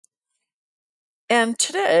And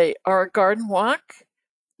today, our garden walk,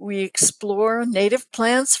 we explore native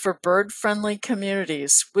plants for bird-friendly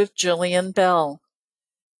communities with Jillian Bell.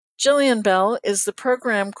 Jillian Bell is the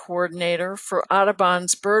program coordinator for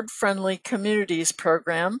Audubon's Bird-Friendly Communities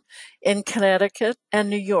program in Connecticut and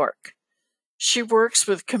New York. She works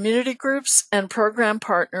with community groups and program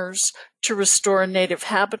partners to restore native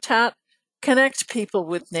habitat, connect people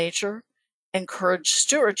with nature, encourage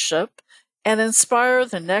stewardship, and inspire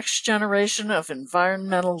the next generation of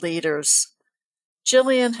environmental leaders.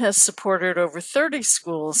 Jillian has supported over 30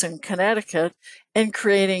 schools in Connecticut in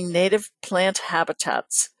creating native plant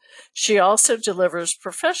habitats. She also delivers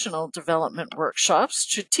professional development workshops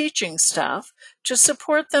to teaching staff to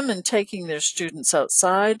support them in taking their students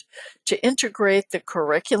outside to integrate the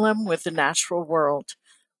curriculum with the natural world.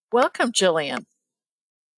 Welcome, Jillian.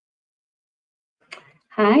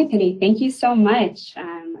 Hi, Penny. Thank you so much.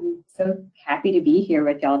 I'm so happy to be here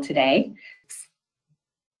with y'all today.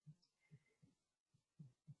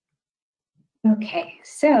 Okay,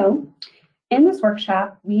 so in this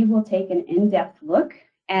workshop, we will take an in-depth look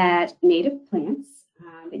at native plants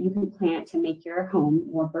that you can plant to make your home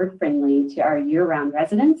more bird-friendly to our year-round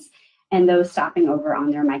residents and those stopping over on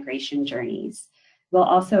their migration journeys. We'll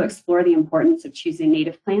also explore the importance of choosing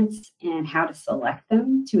native plants and how to select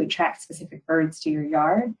them to attract specific birds to your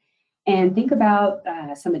yard, and think about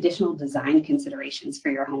some additional design considerations for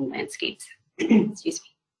your home landscapes. Excuse me.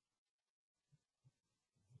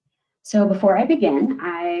 So before I begin,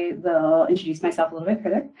 I will introduce myself a little bit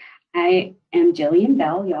further. I am Jillian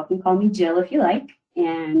Bell. Y'all can call me Jill if you like.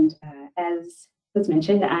 And as was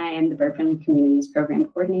mentioned, I am the Bird Friendly Communities Program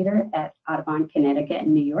Coordinator at Audubon, Connecticut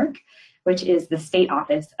and New York, which is the state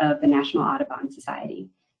office of the National Audubon Society.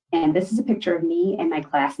 And this is a picture of me and my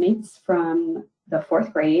classmates from the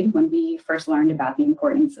 4th grade when we first learned about the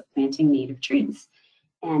importance of planting native trees.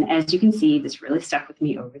 And as you can see, this really stuck with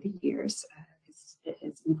me over the years. It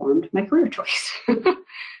has informed my career choice.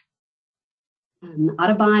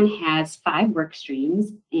 Audubon has 5 work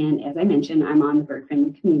streams, and as I mentioned, I'm on the Bird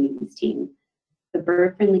Friendly Communities team. The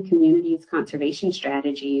Bird Friendly Communities Conservation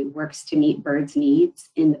Strategy works to meet birds' needs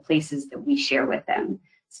in the places that we share with them,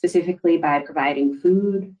 specifically by providing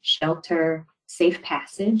food, shelter, safe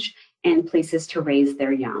passage, and places to raise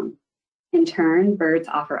their young. In turn, birds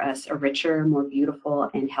offer us a richer, more beautiful,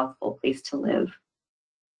 and healthful place to live.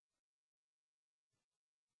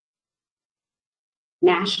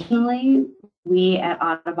 Nationally, we at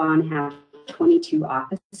Audubon have 22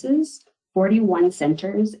 offices, 41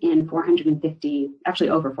 centers, and 450, actually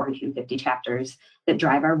over 450 chapters that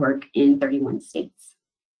drive our work in 31 states.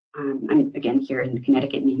 I'm again here in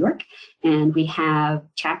Connecticut, New York, and we have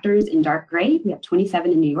chapters in dark gray. We have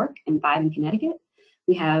 27 in New York and 5 in Connecticut.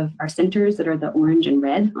 We have our centers that are the orange and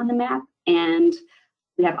red on the map, and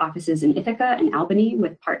we have offices in Ithaca and Albany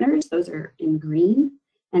with partners. Those are in green.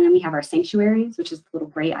 And then we have our sanctuaries, which is the little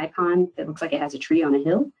gray icon that looks like it has a tree on a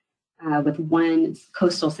hill, with one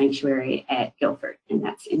coastal sanctuary at Guilford, and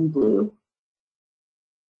that's in blue.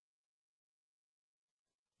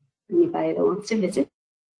 Anybody that wants to visit.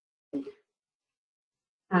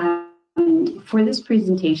 For this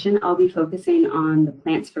presentation, I'll be focusing on the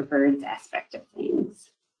plants for birds aspect of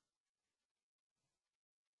things.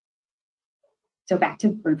 So back to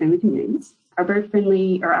bird friendly communities. Our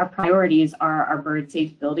our priorities are our Bird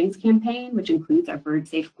Safe Buildings campaign, which includes our Bird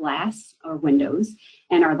Safe Glass or windows,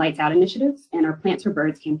 and our Lights Out initiatives, and our Plants for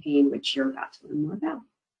Birds campaign, which you're about to learn more about.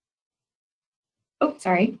 Oh,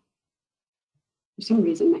 sorry. For some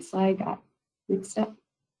reason, my slide got mixed up.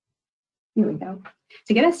 Here we go.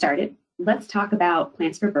 To get us started, let's talk about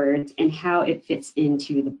Plants for Birds and how it fits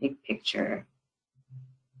into the big picture.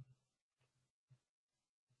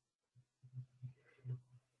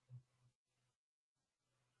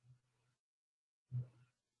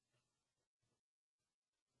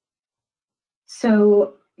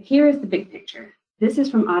 So here is the big picture. This is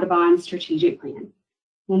from Audubon's strategic plan.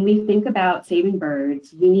 When we think about saving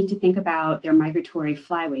birds, we need to think about their migratory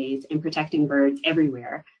flyways and protecting birds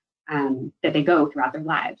everywhere that they go throughout their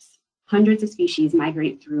lives. Hundreds of species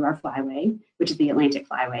migrate through our flyway, which is the Atlantic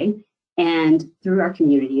Flyway, and through our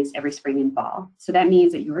communities every spring and fall. So that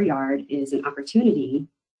means that your yard is an opportunity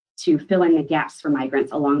to fill in the gaps for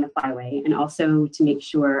migrants along the flyway, and also to make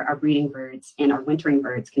sure our breeding birds and our wintering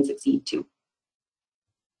birds can succeed too.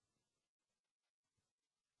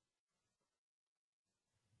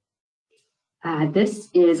 This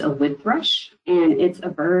is a wood thrush, and it's a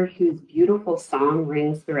bird whose beautiful song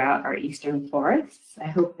rings throughout our eastern forests. I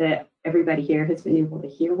hope that everybody here has been able to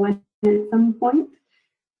hear one at some point.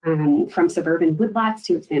 From suburban woodlots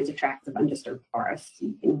to expansive tracts of undisturbed forests,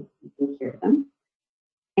 you can hear them.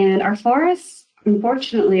 And our forests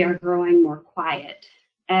unfortunately are growing more quiet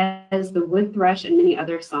as the wood thrush and many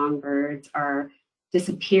other songbirds are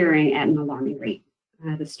disappearing at an alarming rate.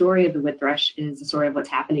 The story of the wood thrush is the story of what's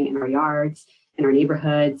happening in our yards, in our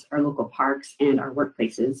neighborhoods, our local parks, and our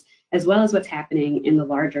workplaces, as well as what's happening in the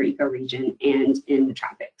larger ecoregion and in the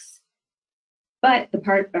tropics. But the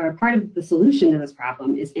part of the solution to this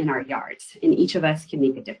problem is in our yards, and each of us can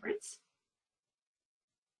make a difference.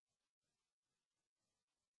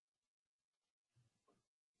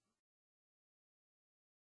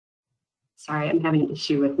 Sorry, I'm having an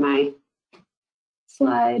issue with my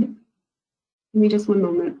slide. Give me just one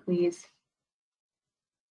moment, please.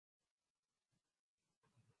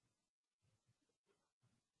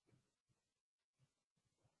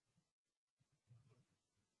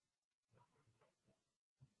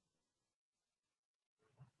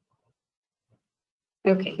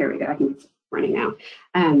 Okay, here we go. I think it's running now.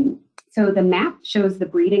 So the map shows the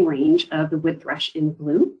breeding range of the wood thrush in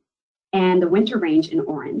blue and the winter range in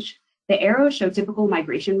orange. The arrows show typical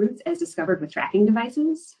migration routes as discovered with tracking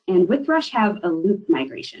devices. And wood thrush have a loop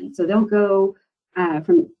migration. So they'll go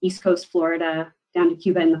from East Coast Florida down to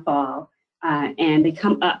Cuba in the fall, and they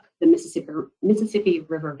come up the Mississippi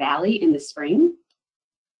River Valley in the spring.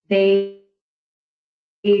 They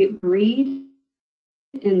breed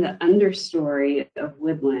in the understory of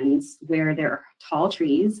woodlands where there are tall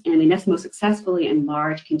trees, and they nest most successfully in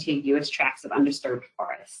large contiguous tracts of undisturbed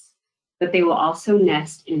forests. But they will also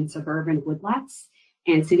nest in suburban woodlots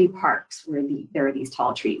and city parks where there are these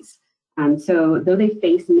tall trees. So though they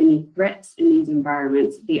face many threats in these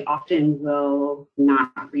environments, they often will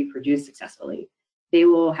not reproduce successfully. They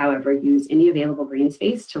will, however, use any available green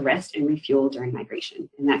space to rest and refuel during migration.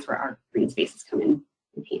 And that's where our green spaces come in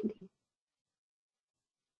handy.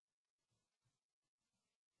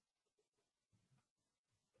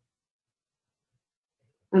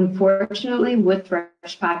 Unfortunately, wood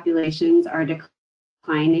thrush populations are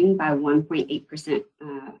declining by 1.8%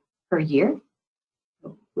 per year.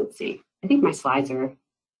 Let's see. I think my slides are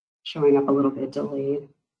showing up a little bit delayed.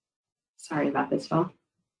 Sorry about this, Phil.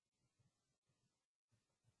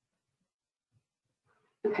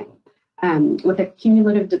 Okay. With a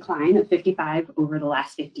cumulative decline of 55% over the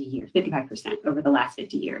last 50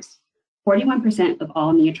 years. 41% of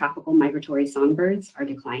all neotropical migratory songbirds are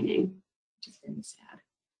declining, which is very sad.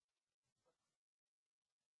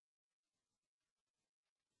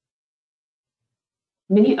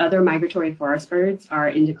 Many other migratory forest birds are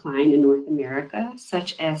in decline in North America,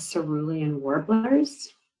 such as cerulean warblers.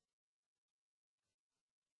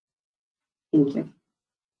 Thank you.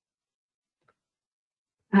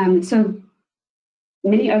 So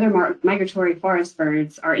many other migratory forest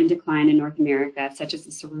birds are in decline in North America, such as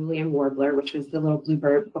the cerulean warbler, which was the little blue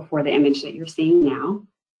bird before the image that you're seeing now,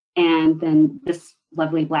 and then this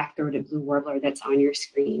lovely black-throated blue warbler that's on your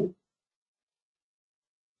screen,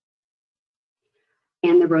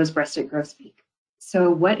 and the rose-breasted grosbeak. So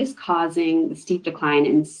what is causing the steep decline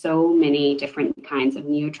in so many different kinds of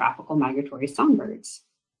neotropical migratory songbirds?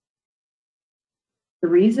 The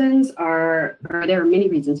reasons are, or there are many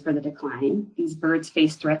reasons for the decline. These birds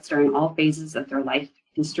face threats during all phases of their life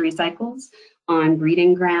history cycles, on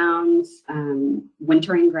breeding grounds,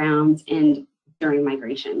 wintering grounds, and during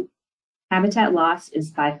migration. Habitat loss is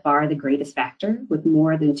by far the greatest factor, with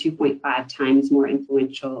more than 2.5 times more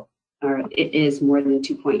influential, or it is more than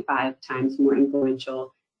 2.5 times more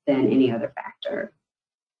influential than any other factor.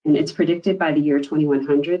 And it's predicted by the year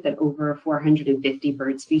 2100 that over 450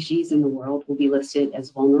 bird species in the world will be listed as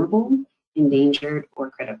vulnerable, endangered, or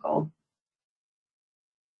critical.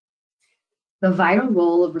 The vital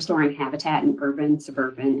role of restoring habitat in urban,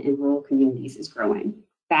 suburban, and rural communities is growing.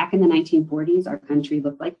 Back in the 1940s, our country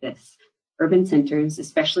looked like this. Urban centers,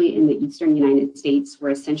 especially in the eastern United States, were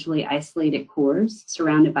essentially isolated cores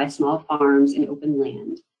surrounded by small farms and open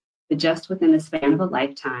land. But just within the span of a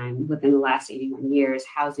lifetime, within the last 81 years,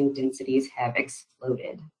 housing densities have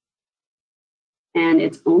exploded. And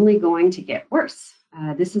it's only going to get worse.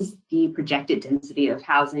 This is the projected density of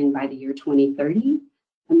housing by the year 2030,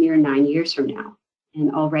 a mere 9 years from now.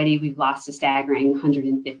 And already we've lost a staggering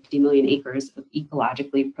 150 million acres of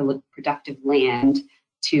ecologically productive land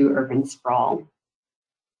to urban sprawl.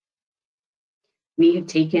 We have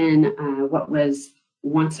taken what was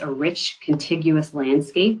once a rich, contiguous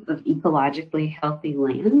landscape of ecologically healthy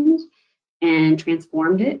land and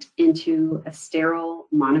transformed it into a sterile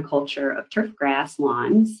monoculture of turf grass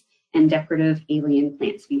lawns and decorative alien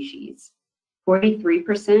plant species.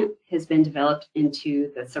 43% has been developed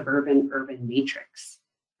into the suburban-urban matrix.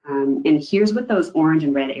 And here's what those orange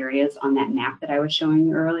and red areas on that map that I was showing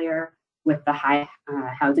you earlier with the high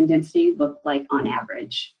housing density look like on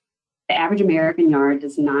average. The average American yard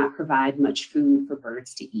does not provide much food for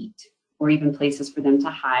birds to eat, or even places for them to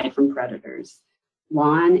hide from predators.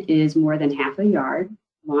 Lawn is more than half a yard.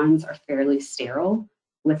 Lawns are fairly sterile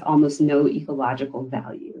with almost no ecological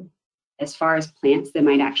value. As far as plants that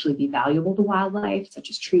might actually be valuable to wildlife, such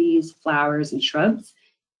as trees, flowers, and shrubs,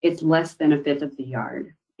 it's less than a fifth of the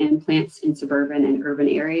yard. And plants in suburban and urban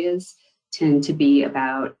areas tend to be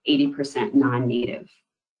about 80% non-native.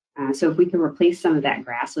 So if we can replace some of that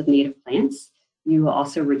grass with native plants, you will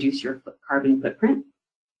also reduce your carbon footprint.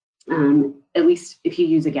 At least if you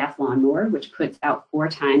use a gas lawnmower, which puts out 4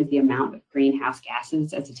 times the amount of greenhouse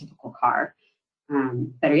gases as a typical car.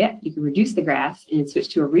 Better yet, you can reduce the grass and switch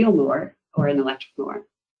to a real mower or an electric mower.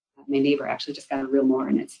 My neighbor actually just got a real mower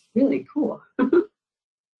and it's really cool.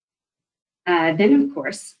 Then, of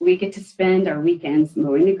course, we get to spend our weekends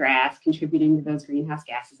mowing the grass, contributing to those greenhouse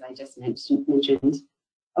gases I just mentioned.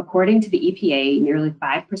 According to the EPA, nearly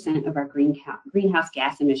 5% of our greenhouse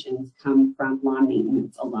gas emissions come from lawn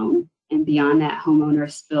maintenance alone. And beyond that,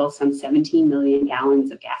 homeowners spill some 17 million gallons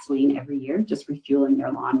of gasoline every year just refueling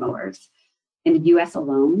their lawnmowers. In the US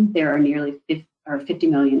alone, there are nearly 50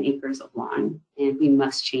 million acres of lawn, and we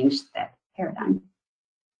must change that paradigm.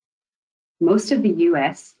 Most of the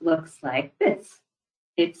US looks like this.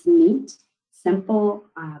 It's neat, simple,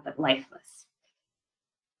 but lifeless.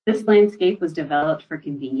 This landscape was developed for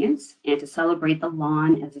convenience and to celebrate the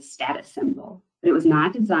lawn as a status symbol, but it was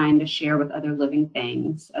not designed to share with other living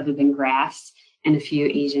things other than grass and a few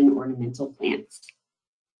Asian ornamental plants.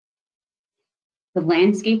 The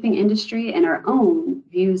landscaping industry and our own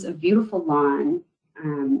views of beautiful lawn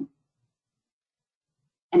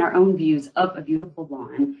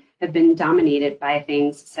have been dominated by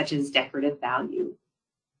things such as decorative value.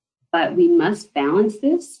 But we must balance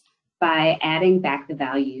this by adding back the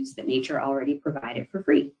values that nature already provided for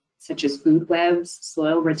free, such as food webs,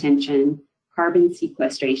 soil retention, carbon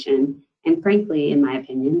sequestration, and frankly, in my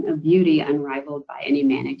opinion, a beauty unrivaled by any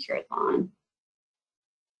manicured lawn.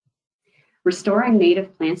 Restoring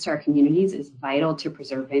native plants to our communities is vital to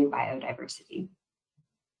preserving biodiversity.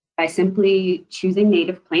 By simply choosing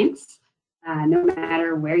native plants, no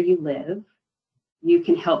matter where you live, you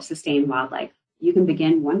can help sustain wildlife. You can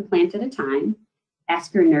begin one plant at a time.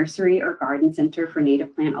 Ask your nursery or garden center for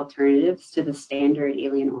native plant alternatives to the standard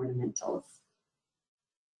alien ornamentals.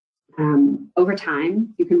 Over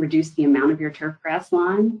time, you can reduce the amount of your turfgrass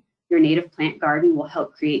lawn. Your native plant garden will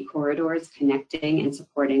help create corridors connecting and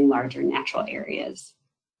supporting larger natural areas.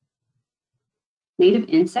 Native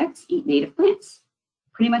insects eat native plants,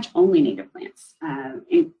 pretty much only native plants.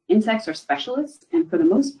 Insects are specialists, and for the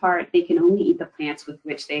most part, they can only eat the plants with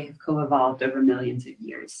which they have co-evolved over millions of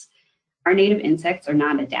years. Our native insects are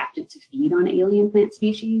not adapted to feed on alien plant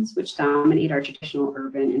species, which dominate our traditional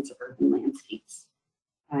urban and suburban landscapes.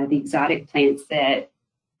 The exotic plants that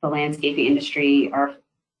the landscaping industry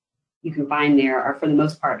you can find there are for the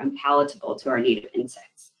most part unpalatable to our native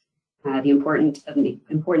insects. The importance of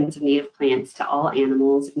native plants to all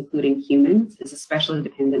animals, including humans, is especially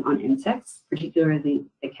dependent on insects, particularly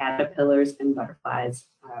the caterpillars and butterflies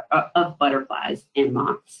and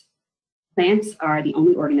moths. Plants are the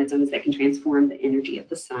only organisms that can transform the energy of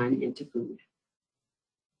the sun into food.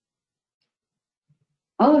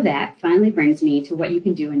 All of that finally brings me to what you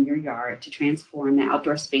can do in your yard to transform the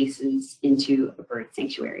outdoor spaces into a bird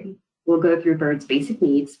sanctuary. We'll go through birds' basic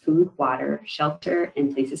needs: food, water, shelter,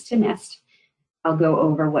 and places to nest. I'll go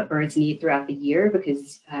over what birds need throughout the year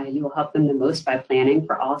because you will help them the most by planning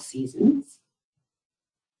for all seasons.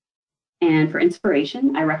 And for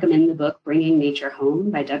inspiration, I recommend the book Bringing Nature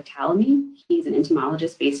Home by Doug Tallamy. He's an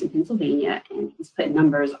entomologist based in Pennsylvania, and he's put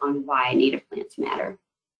numbers on why native plants matter.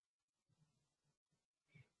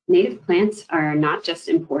 Native plants are not just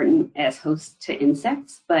important as hosts to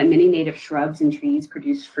insects, but many native shrubs and trees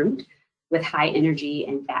produce fruit with high energy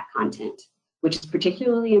and fat content, which is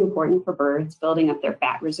particularly important for birds building up their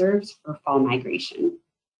fat reserves for fall migration.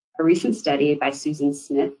 A recent study by Susan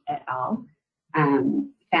Smith et al.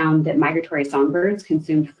 Found that migratory songbirds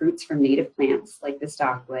consumed fruits from native plants like this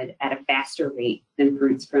dogwood at a faster rate than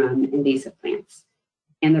fruits from invasive plants.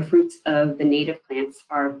 And the fruits of the native plants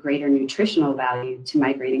are of greater nutritional value to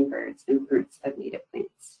migrating birds than fruits of native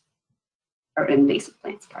plants, or invasive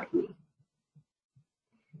plants, pardon me.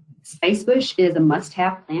 Spicebush is a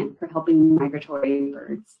must-have plant for helping migratory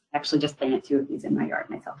birds. I actually just planted 2 of these in my yard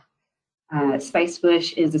myself.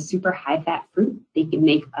 Spicebush is a super high-fat fruit. They can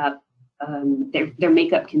make up their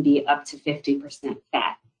makeup can be up to 50%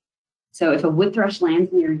 fat. So if a wood thrush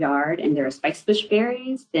lands in your yard and there are spicebush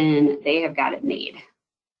berries, then they have got it made.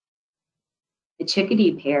 The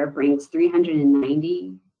chickadee pear brings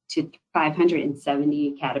 390 to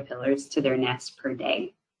 570 caterpillars to their nest per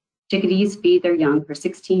day. Chickadees feed their young for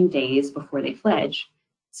 16 days before they fledge.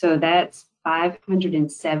 So that's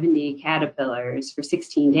 570 caterpillars for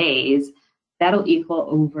 16 days. That'll equal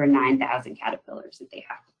over 9,000 caterpillars that they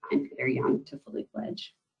have to find for their young to fully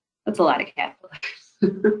fledge. That's a lot of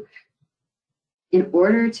caterpillars. In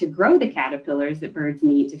order to grow the caterpillars that birds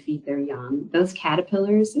need to feed their young, those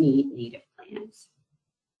caterpillars need native plants.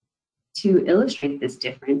 To illustrate this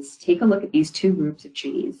difference, take a look at these two groups of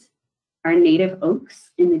trees. Our native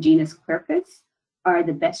oaks in the genus Quercus are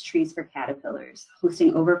the best trees for caterpillars,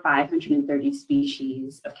 hosting over 530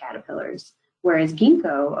 species of caterpillars, whereas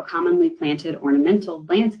ginkgo, a commonly planted ornamental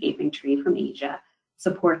landscaping tree from Asia,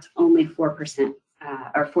 supports only 4%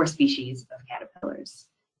 or 4 species of caterpillars.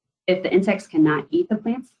 If the insects cannot eat the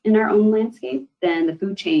plants in our own landscape, then the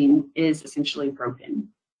food chain is essentially broken.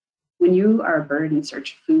 When you are a bird in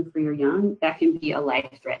search of food for your young, that can be a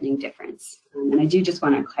life-threatening difference. And I do just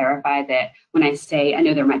want to clarify that when I say, I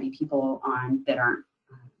know there might be people on that aren't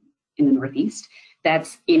in the Northeast,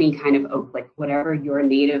 that's any kind of oak, like whatever your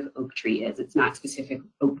native oak tree is. It's not specific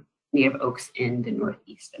native oaks in the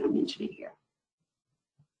Northeast that I'm mentioning here.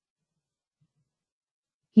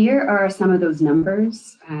 Here are some of those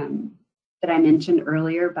numbers that I mentioned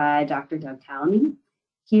earlier by Dr. Doug Talamy.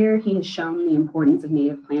 Here he has shown the importance of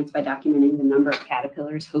native plants by documenting the number of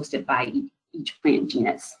caterpillars hosted by each plant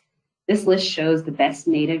genus. This list shows the best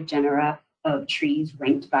native genera of trees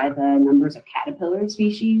ranked by the numbers of caterpillar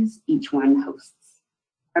species each one hosts.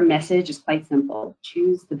 Our message is quite simple: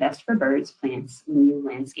 choose the best for birds plants when you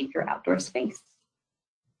landscape your outdoor space.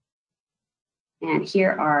 And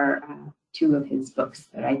here are two of his books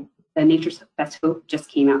that the Nature's Best Hope just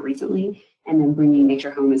came out recently, and then Bringing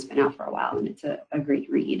Nature Home has been out for a while, and it's a great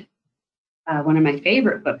read. One of my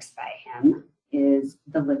favorite books by him is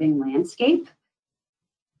The Living Landscape.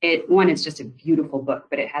 It's just a beautiful book,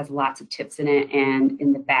 but it has lots of tips in it, and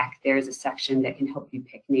in the back there's a section that can help you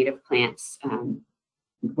pick native plants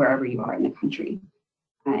wherever you are in the country.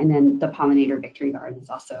 And then The Pollinator Victory Garden is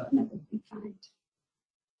also another good find.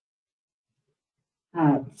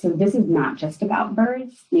 So this is not just about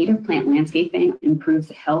birds. Native plant landscaping improves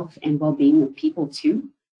the health and well-being of people too.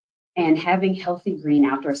 And having healthy green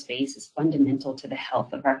outdoor space is fundamental to the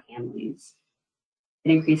health of our families.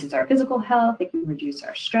 It increases our physical health, it can reduce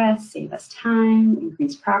our stress, save us time,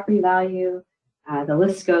 increase property value. The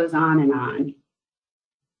list goes on and on.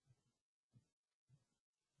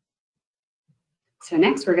 So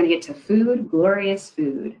next we're going to get to food, glorious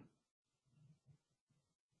food.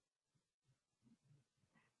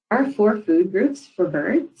 Our 4 food groups for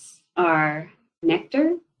birds are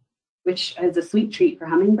nectar, which is a sweet treat for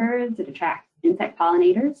hummingbirds. It attracts insect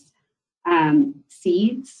pollinators.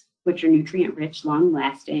 Seeds, which are nutrient-rich,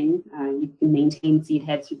 long-lasting. You can maintain seed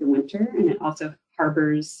heads through the winter, and it also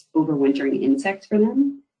harbors overwintering insects for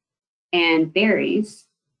them. And berries,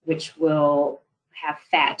 which will have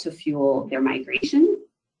fat to fuel their migration.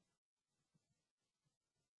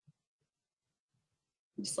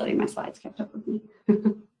 I'm just letting my slides catch up with me.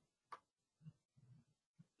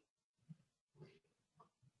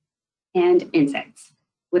 And insects.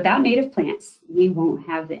 Without native plants, we won't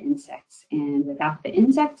have the insects, and without the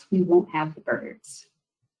insects, we won't have the birds.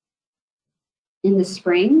 In the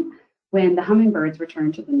spring, when the hummingbirds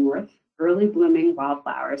return to the north, early blooming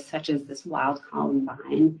wildflowers such as this wild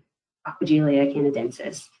columbine, Aquagelia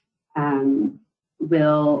canadensis,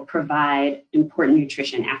 will provide important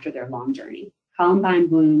nutrition after their long journey. Columbine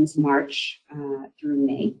blooms March through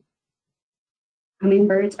May.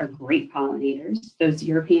 Hummingbirds are great pollinators. Those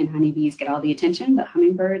European honeybees get all the attention, but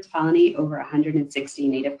hummingbirds pollinate over 160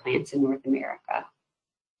 native plants in North America.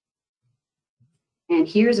 And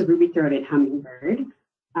here's a ruby-throated hummingbird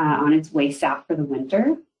on its way south for the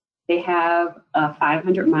winter. They have a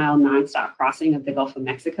 500-mile nonstop crossing of the Gulf of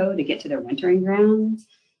Mexico to get to their wintering grounds.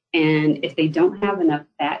 And if they don't have enough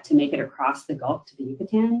fat to make it across the Gulf to the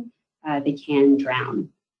Yucatan, they can drown.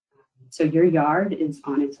 So your yard is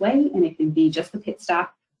on its way, and it can be just the pit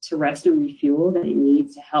stop to rest and refuel that it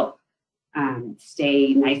needs to help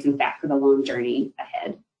stay nice and fat for the long journey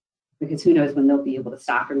ahead, because who knows when they'll be able to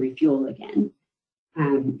stop and refuel again.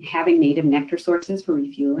 Having native nectar sources for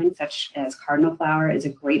refueling, such as cardinal flower, is a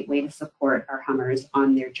great way to support our hummers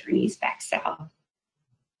on their journeys back south.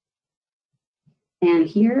 And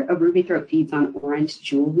here, a ruby throat feeds on orange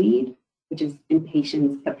jewelweed, which is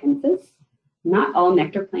Impatiens capensis. Not all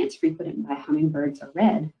nectar plants frequented by hummingbirds are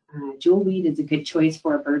red. Jewelweed is a good choice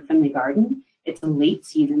for a bird-friendly garden. It's a late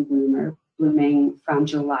season bloomer, blooming from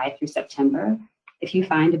July through September. If you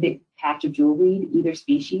find a big patch of jewelweed, either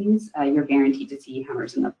species, you're guaranteed to see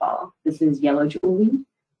hummers in the fall. This is yellow jewelweed.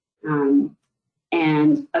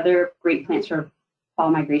 And other great plants for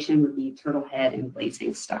fall migration would be turtlehead and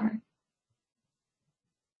blazing star.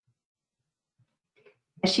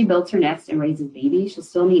 As she builds her nest and raises babies, she'll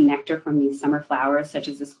still need nectar from these summer flowers, such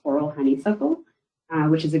as this coral honeysuckle,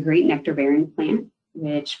 which is a great nectar-bearing plant,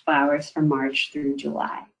 which flowers from March through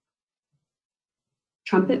July.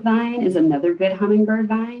 Trumpet vine is another good hummingbird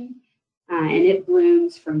vine, and it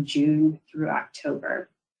blooms from June through October.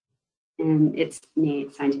 And its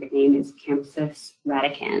scientific name is Campsis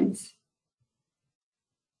radicans.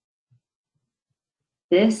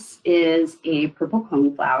 This is a purple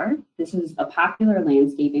coneflower. This is a popular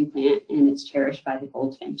landscaping plant, and it's cherished by the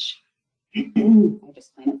goldfinch. I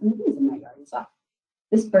just planted some of these in my yard as well.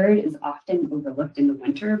 This bird is often overlooked in the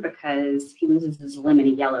winter because he loses his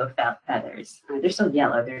lemony yellow feathers. They're still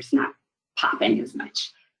yellow, they're just not popping as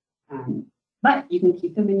much. But you can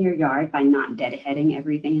keep them in your yard by not deadheading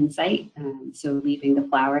everything in sight. So leaving the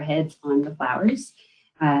flower heads on the flowers.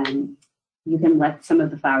 You can let some of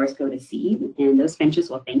the flowers go to seed, and those finches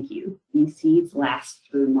will thank you. These seeds last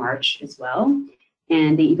through March as well,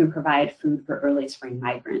 and they even provide food for early spring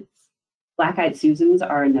migrants. Black-eyed Susans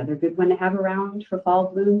are another good one to have around for fall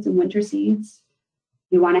blooms and winter seeds.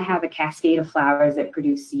 You want to have a cascade of flowers that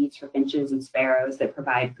produce seeds for finches and sparrows that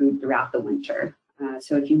provide food throughout the winter.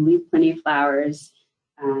 So if you leave plenty of flowers,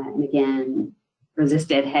 and again, resist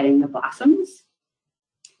deadheading the blossoms,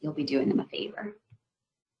 you'll be doing them a favor.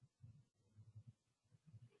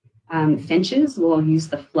 Finches will use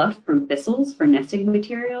the fluff from thistles for nesting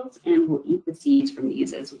materials and will eat the seeds from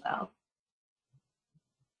these as well.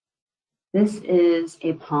 This is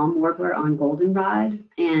a palm warbler on goldenrod,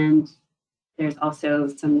 and there's also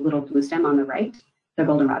some little bluestem on the right, the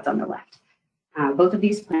goldenrod's on the left. Both of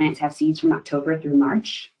these plants have seeds from October through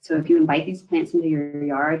March. So if you invite these plants into your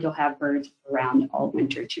yard, you'll have birds around all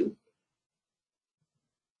winter too.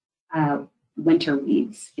 Winter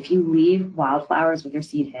weeds. If you leave wildflowers with their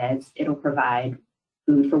seed heads, it'll provide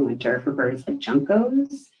food for winter for birds like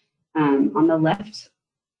juncos. On the left,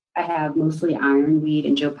 I have mostly ironweed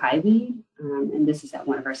and Joe Pye weed, and this is at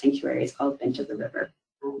one of our sanctuaries called Bench of the River.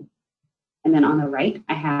 And then on the right,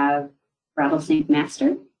 I have rattlesnake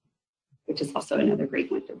master, which is also another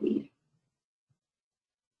great winter weed.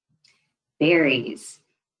 Berries.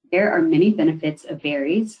 There are many benefits of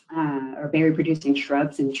berries or berry-producing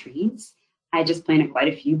shrubs and trees. I just planted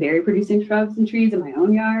quite a few berry-producing shrubs and trees in my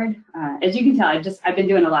own yard. As you can tell, I've been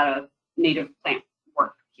doing a lot of native plant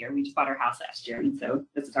work here. We just bought our house last year, and so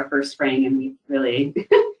this is our first spring, and we've really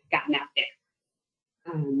gotten out there.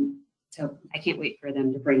 So I can't wait for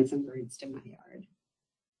them to bring some birds to my yard.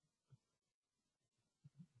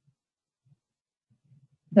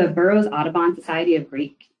 The Burroughs Audubon Society of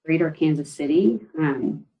Greater Kansas City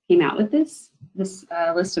came out with this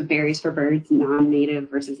list of berries for birds, non-native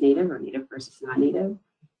versus native or native versus non-native.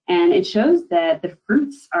 And it shows that the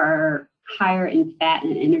fruits are higher in fat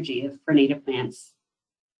and energy for native plants.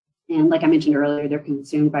 And like I mentioned earlier, they're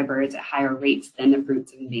consumed by birds at higher rates than the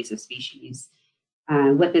fruits of invasive species.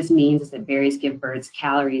 What this means is that berries give birds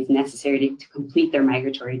calories necessary to complete their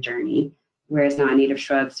migratory journey, whereas non-native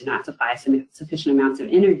shrubs do not supply sufficient amounts of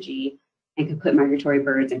energy and can put migratory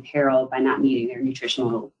birds in peril by not meeting their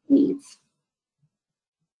nutritional needs.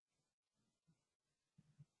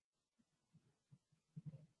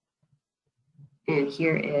 And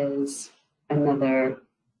here is another,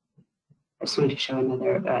 I just wanted to show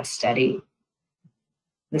another study.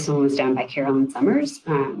 This one was done by Carolyn Summers,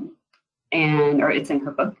 or it's in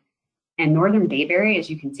her book. And northern bayberry, as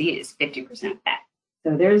you can see, is 50% fat.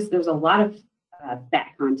 So there's a lot of fat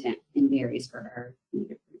content in berries for our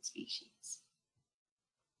native fruit species.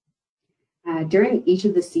 During each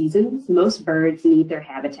of the seasons, most birds need their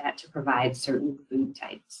habitat to provide certain food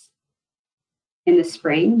types. In the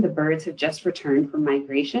spring, the birds have just returned from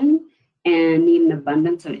migration and need an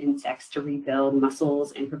abundance of insects to rebuild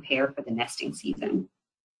muscles and prepare for the nesting season.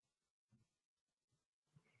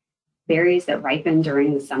 Berries that ripen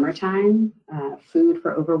during the summertime, food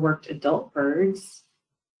for overworked adult birds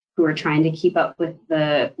who are trying to keep up with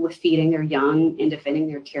feeding their young and defending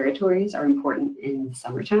their territories, are important in the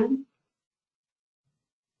summertime.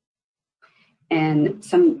 And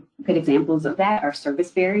some good examples of that are service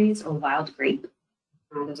berries or wild grape.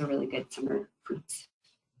 Those are really good summer fruits.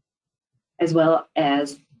 As well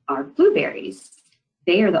as our blueberries.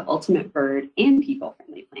 They are the ultimate bird and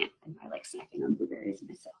people-friendly plant, and I like snacking on blueberries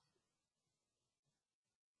myself.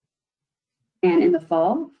 And in the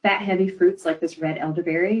fall, fat-heavy fruits like this red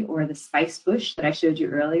elderberry or the spice bush that I showed you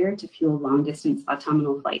earlier to fuel long-distance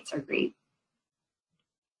autumnal flights are great.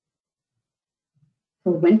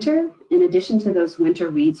 For winter, in addition to those winter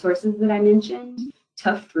weed sources that I mentioned,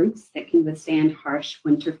 Tough fruits that can withstand harsh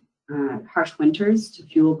winters to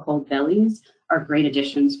fuel cold bellies are great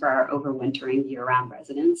additions for our overwintering year-round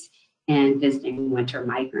residents and visiting winter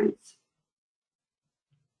migrants.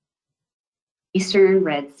 Eastern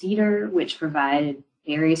red cedar, which provided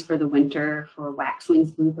berries for the winter for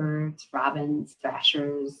waxwings, bluebirds, robins,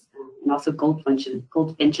 thrashers, and also goldfinches.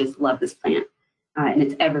 Goldfinches love this plant, and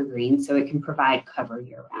it's evergreen, so it can provide cover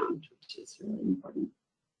year-round, which is really important.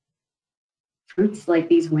 Fruits like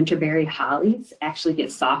these winterberry hollies actually get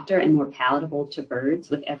softer and more palatable to birds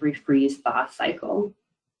with every freeze-thaw cycle.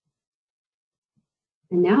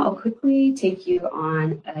 And now I'll quickly take you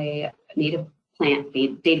on a native plant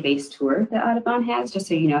database tour that Audubon has, just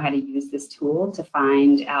so you know how to use this tool to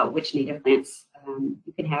find out which native plants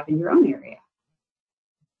you can have in your own area.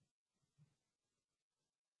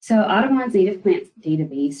 So Audubon's native plants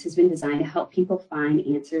database has been designed to help people find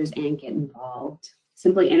answers and get involved.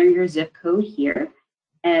 Simply enter your zip code here,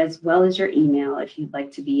 as well as your email if you'd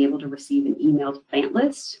like to be able to receive an emailed plant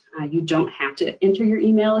list. You don't have to enter your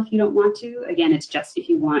email if you don't want to. Again, it's just if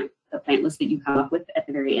you want the plant list that you come up with at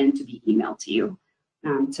the very end to be emailed to you.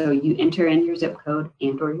 So you enter in your zip code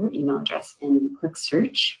and or your email address and you click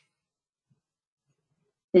search.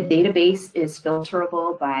 The database is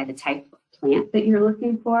filterable by the type of plant that you're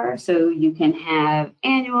looking for. So you can have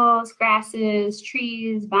annuals, grasses,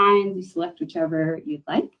 trees, vines, you select whichever you'd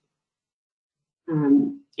like.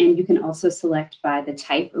 And you can also select by the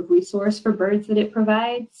type of resource for birds that it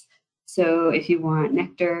provides. So if you want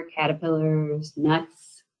nectar, caterpillars,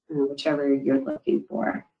 nuts, whichever you're looking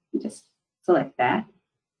for, you just select that.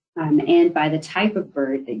 And by the type of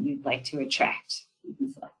bird that you'd like to attract, you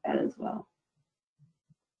can select that as well.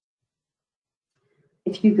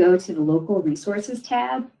 If you go to the local resources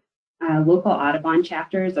tab, local Audubon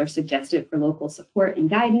chapters are suggested for local support and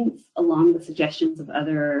guidance, along with suggestions of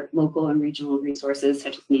other local and regional resources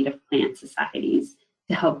such as native plant societies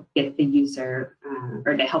to help get the user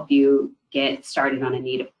or to help you get started on a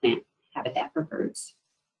native plant habitat for birds.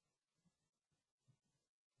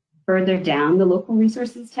 Further down the local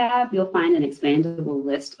resources tab, you'll find an expandable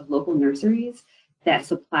list of local nurseries that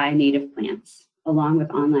supply native plants, along with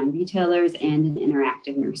online retailers and an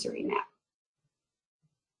interactive nursery map.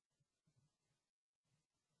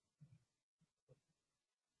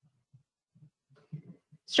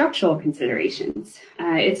 Structural considerations.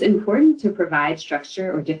 It's important to provide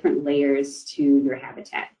structure or different layers to your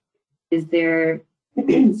habitat. Is there,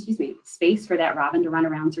 excuse me, space for that robin to run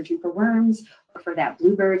around searching for worms, or for that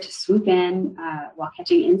bluebird to swoop in while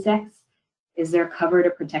catching insects? Is there cover to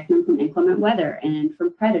protect them from inclement weather and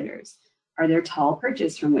from predators? Are there tall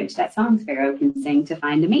perches from which that song sparrow can sing to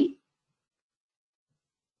find a mate?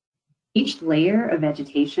 Each layer of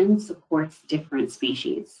vegetation supports different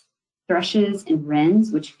species. Thrushes and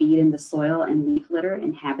wrens, which feed in the soil and leaf litter,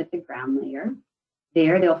 inhabit the ground layer.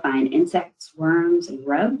 There they'll find insects, worms, and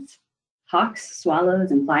grubs. Hawks,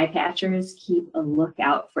 swallows, and flycatchers keep a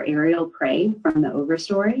lookout for aerial prey from the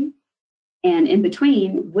overstory. And in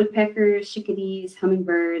between, woodpeckers, chickadees,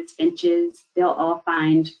 hummingbirds, finches, they'll all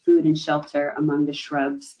find food and shelter among the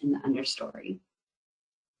shrubs in the understory.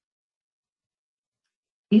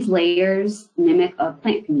 These layers mimic a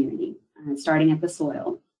plant community, starting at the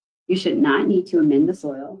soil. You should not need to amend the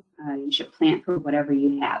soil. You should plant for whatever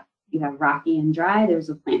you have. You have rocky and dry, there's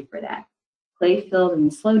a plant for that. Clay-filled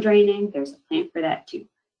and slow draining, there's a plant for that too.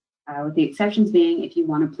 With the exceptions being if you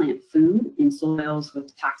want to plant food in soils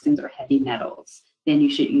with toxins or heavy metals, then you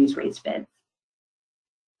should use raised beds.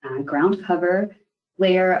 Ground cover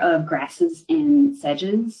layer of grasses and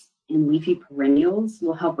sedges and leafy perennials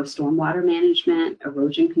will help with stormwater management,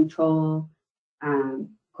 erosion control,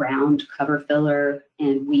 ground cover filler,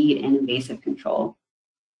 and weed and invasive control.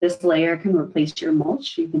 This layer can replace your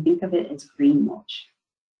mulch. You can think of it as green mulch.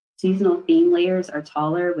 Seasonal theme layers are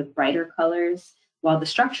taller with brighter colors, while the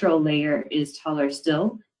structural layer is taller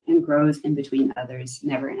still and grows in between others,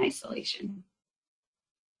 never in isolation.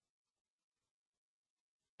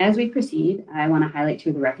 As we proceed, I want to highlight two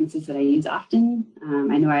of the references that I use often.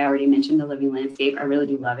 I know I already mentioned the living landscape. I really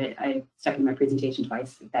do love it. I stuck in my presentation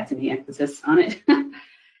twice, if that's any emphasis on it.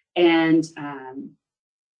 And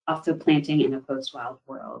also planting in a post-wild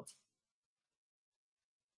world.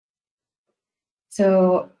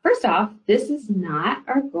 So first off, this is not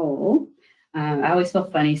our goal. I always feel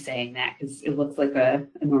funny saying that because it looks like a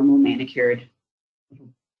normal manicured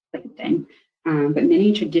thing. But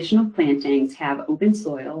many traditional plantings have open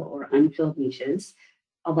soil or unfilled niches,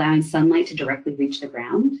 allowing sunlight to directly reach the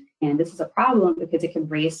ground. And this is a problem because it can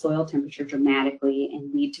raise soil temperature dramatically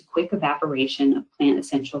and lead to quick evaporation of plant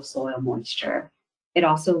essential soil moisture. It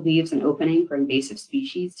also leaves an opening for invasive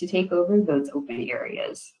species to take over those open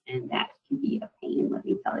areas, and that can be a pain, let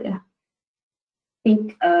me tell you.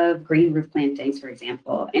 Think of green roof plantings, for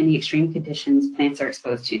example, and the extreme conditions plants are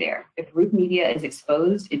exposed to there. If roof media is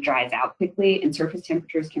exposed, it dries out quickly and surface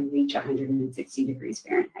temperatures can reach 160 degrees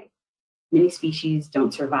Fahrenheit. Many species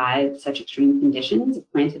don't survive such extreme conditions if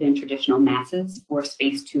planted in traditional masses or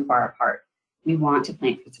spaced too far apart. We want to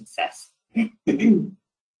plant for success.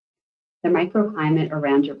 The microclimate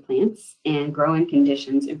around your plants and growing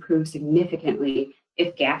conditions improve significantly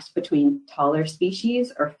if gaps between taller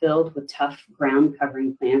species are filled with tough ground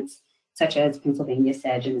covering plants, such as Pennsylvania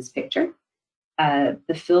sedge in this picture.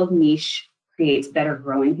 The filled niche creates better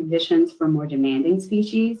growing conditions for more demanding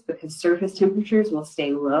species because surface temperatures will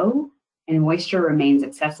stay low and moisture remains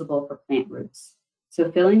accessible for plant roots.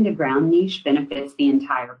 So filling the ground niche benefits the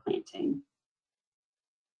entire planting.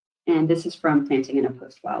 And this is from Planting in a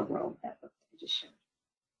Post-Wild World, that book I just showed.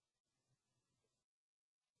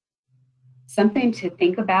 Something to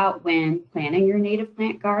think about when planning your native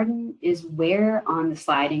plant garden is where on the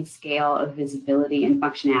sliding scale of visibility and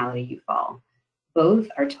functionality you fall. Both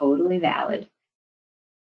are totally valid.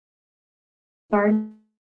 Garden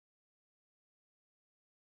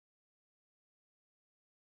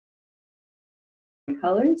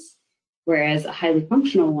colors, whereas a highly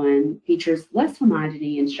functional one features less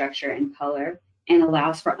homogeneity in structure and color and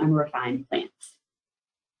allows for unrefined plants.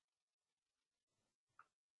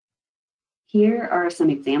 Here are some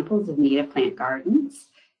examples of native plant gardens.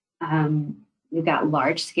 We've got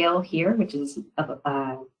large scale here, which is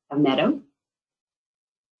a meadow.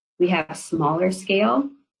 We have smaller scale.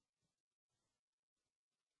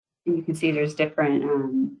 And you can see there's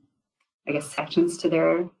different, I guess, sections to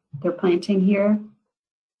their planting here.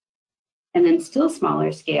 And then still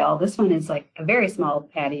smaller scale, this one is like a very small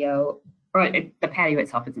patio, or the patio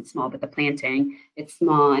itself isn't small, but the planting, it's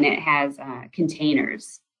small and it has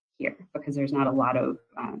containers here because there's not a lot of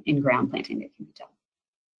in-ground planting that can be done.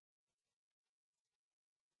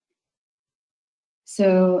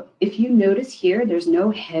 So if you notice here, there's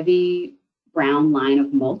no heavy brown line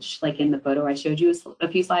of mulch like in the photo I showed you a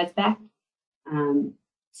few slides back.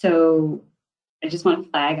 So I just want to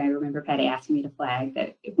flag, I remember Patty asking me to flag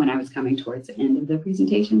that when I was coming towards the end of the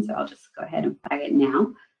presentation, so I'll just go ahead and flag it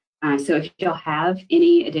now. So if you'll have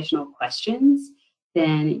any additional questions,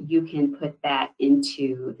 then you can put that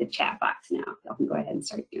into the chat box now. Y'all can go ahead and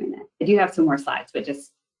start doing that. I do have some more slides, but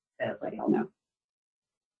just to let y'all know.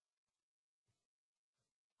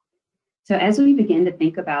 So as we begin to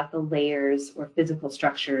think about the layers or physical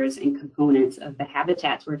structures and components of the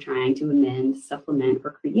habitats we're trying to amend, supplement,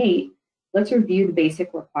 or create, let's review the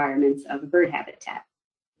basic requirements of a bird habitat.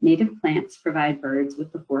 Native plants provide birds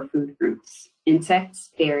with the 4 food groups: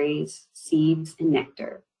 insects, berries, seeds, and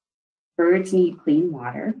nectar. Birds need clean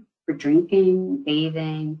water for drinking,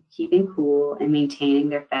 bathing, keeping cool, and maintaining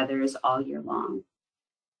their feathers all year long.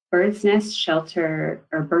 Birds need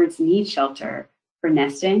shelter for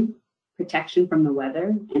nesting, protection from the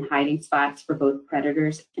weather, and hiding spots for both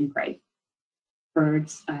predators and prey.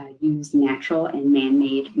 Birds use natural and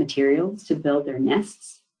man-made materials to build their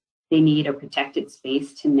nests. They need a protected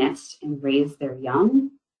space to nest and raise their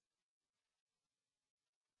young.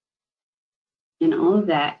 And all of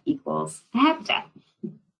that equals a habitat.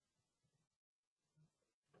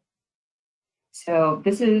 So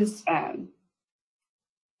this is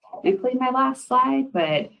technically my last slide,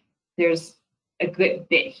 but there's a good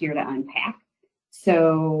bit here to unpack.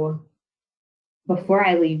 So before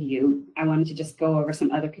I leave you, I wanted to just go over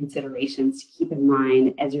some other considerations to keep in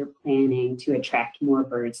mind as you're planning to attract more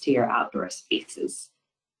birds to your outdoor spaces.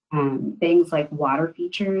 Things like water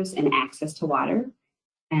features and access to water.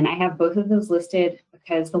 And I have both of those listed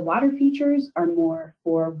because the water features are more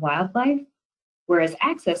for wildlife, whereas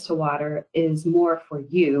access to water is more for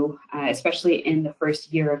you, especially in the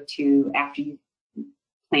first year or two after you've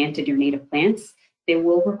planted your native plants. They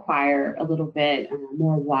will require a little bit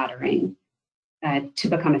more watering to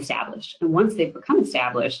become established. And once they've become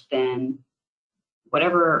established, then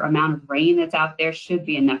whatever amount of rain that's out there should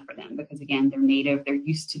be enough for them because, again, they're native, they're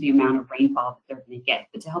used to the amount of rainfall that they're going to get.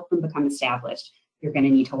 But to help them become established, you're going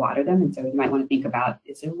to need to water them. And so you might want to think about,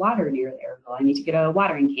 is there water near there? Well, I need to get a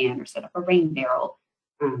watering can or set up a rain barrel.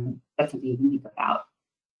 That's something you can think about.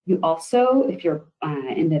 You also, if you're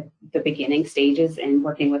in the beginning stages and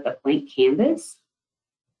working with a blank canvas,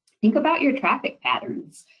 think about your traffic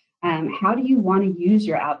patterns. How do you want to use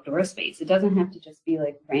your outdoor space? It doesn't have to just be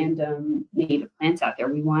like random native plants out there.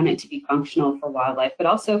 We want it to be functional for wildlife, but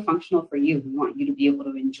also functional for you. We want you to be able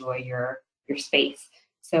to enjoy your space.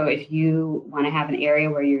 So if you want to have an area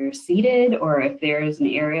where you're seated, or if there's an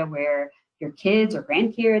area where your kids or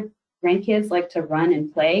grandkids like to run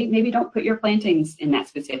and play, maybe don't put your plantings in that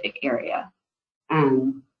specific area.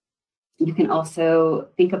 You can also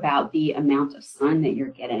think about the amount of sun that you're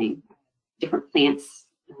getting. Different plants,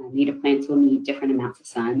 native plants will need different amounts of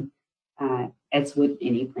sun, as would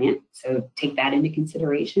any plant. So take that into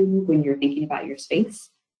consideration when you're thinking about your space.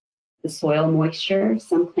 The soil moisture,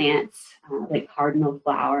 some plants like cardinal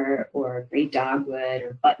flower or great dogwood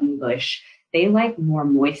or buttonbush, they like more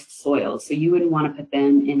moist soil. So you wouldn't want to put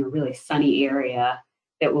them in a really sunny area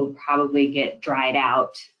that will probably get dried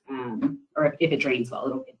out, or if it drains well,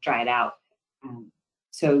 it'll get dried out.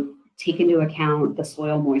 So take into account the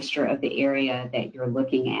soil moisture of the area that you're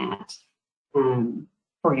looking at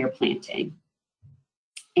for your planting.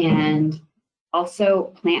 And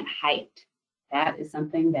also plant height. That is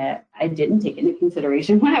something that I didn't take into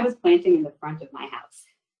consideration when I was planting in the front of my house.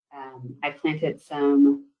 I planted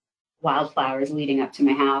some wildflowers leading up to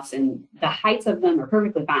my house, and the heights of them are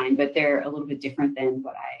perfectly fine, but they're a little bit different than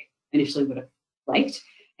what I initially would have liked.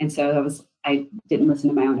 And so I didn't listen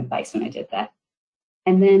to my own advice when I did that.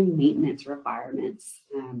 And then maintenance requirements.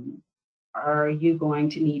 Are you going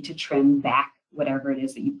to need to trim back whatever it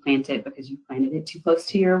is that you planted because you planted it too close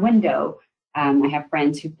to your window? I have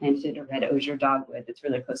friends who planted a red osier dogwood that's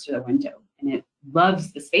really close to their window, and it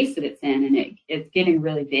loves the space that it's in, and it's getting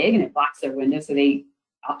really big and it blocks their window, so they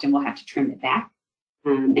often will have to trim it back.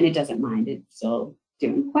 And it doesn't mind, it's still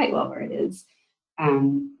doing quite well where it is.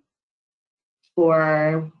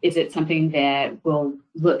 Or is it something that will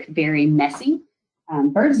look very messy?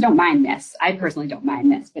 Birds don't mind mess. I personally don't mind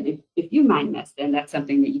mess, but if you mind mess, then that's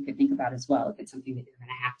something that you could think about as well. If it's something that you're going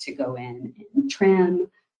to have to go in and trim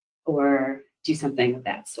or do something of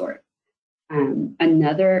that sort.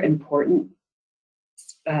 Another important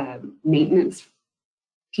maintenance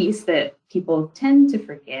piece that people tend to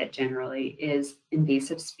forget generally is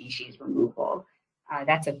invasive species removal.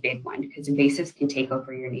 That's a big one because invasives can take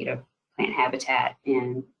over your native plant habitat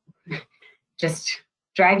and just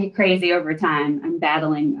drive you crazy over time. I'm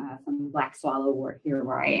battling some black swallowwort here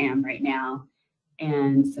where I am right now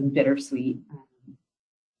and some bittersweet.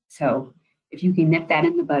 So if you can nip that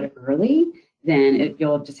in the bud early, then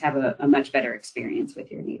you'll just have a much better experience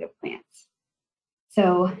with your native plants.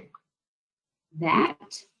 So that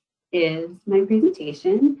is my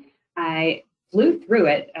presentation. I flew through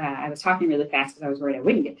it. I was talking really fast because I was worried I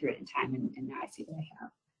wouldn't get through it in time, and now I see that I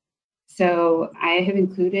have. So I have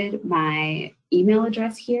included my email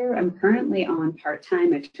address here. I'm currently on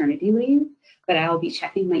part-time maternity leave, but I'll be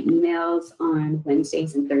checking my emails on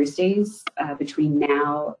Wednesdays and Thursdays between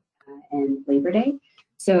now and Labor Day.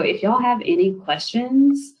 So if y'all have any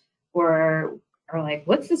questions or like,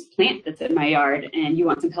 what's this plant that's in my yard, and you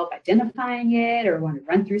want some help identifying it or want to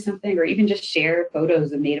run through something, or even just share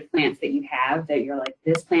photos of native plants that you have that you're like,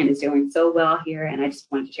 this plant is doing so well here and I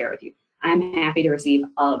just wanted to share it with you, I'm happy to receive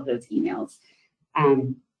all of those emails.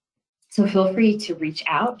 So feel free to reach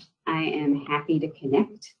out. I am happy to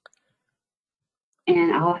connect.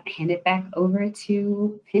 And I'll hand it back over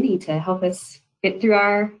to Penny to help us get through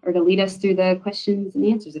or to lead us through the questions and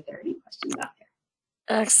answers if there are any questions out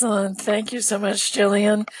there. Excellent. Thank you so much,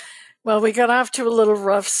 Jillian. Well, we got off to a little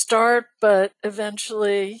rough start, but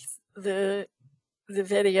eventually the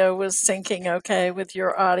video was syncing okay with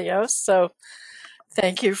your audio. So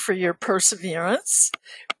thank you for your perseverance.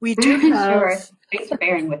 We do have Sure. Thanks for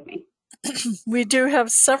bearing with me. We do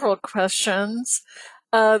have several questions.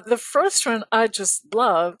 The first one I just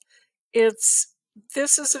love. This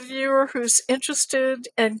is a viewer who's interested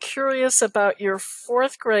and curious about your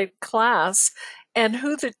 4th grade class and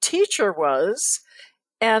who the teacher was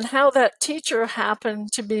and how that teacher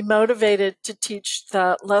happened to be motivated to teach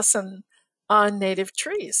that lesson on native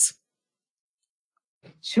trees.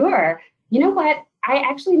 Sure. You know what? I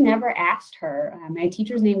actually never asked her. My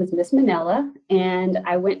teacher's name was Miss Manella, and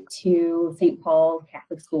I went to St. Paul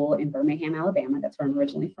Catholic School in Birmingham, Alabama. That's where I'm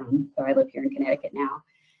originally from. So I live here in Connecticut now.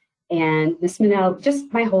 And Miss Manella,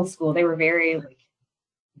 just my whole school, they were very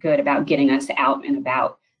good about getting us out and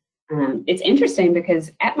about. It's interesting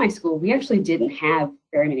because at my school, we actually didn't have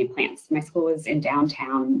very many plants. My school was in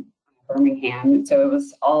downtown Birmingham, so it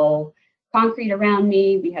was all concrete around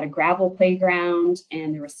me. We had a gravel playground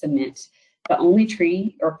and there was cement. The only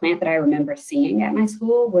tree or plant that I remember seeing at my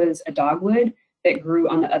school was a dogwood that grew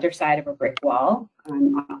on the other side of a brick wall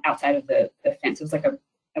outside of the fence. It was like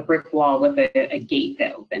a brick wall with a gate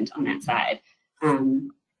that opened on that side.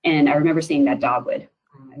 And I remember seeing that dogwood.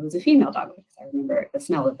 It was a female dogwood because I remember the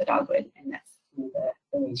smell of the dogwood, and that's one of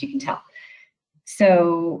the ways you can tell.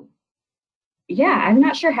 So yeah, I'm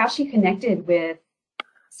not sure how she connected with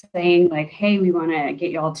saying like, hey, we want to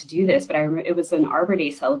get y'all to do this, but I remember it was an Arbor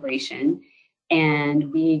Day celebration,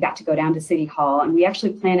 and we got to go down to City Hall, and we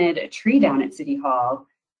actually planted a tree down at City Hall.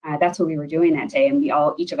 That's what we were doing that day, and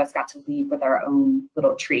each of us got to leave with our own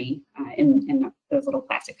little tree in those little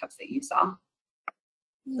plastic cups that you saw.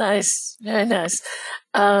 Nice, very nice.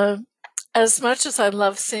 As much as I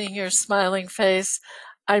love seeing your smiling face,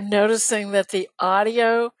 I'm noticing that the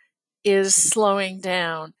audio is slowing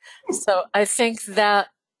down. So I think that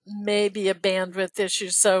may be a bandwidth issue.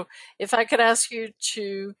 So if I could ask you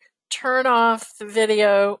to turn off the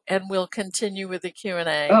video and we'll continue with the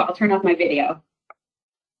Q&A. Oh, I'll turn off my video.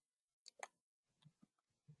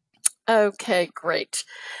 Okay, great.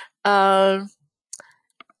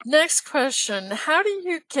 Next question, how do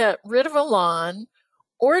you get rid of a lawn,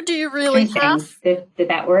 or do you really have? Did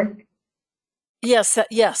that work? Yes,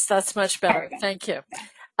 that's much better. Thank you.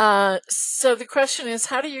 So the question is,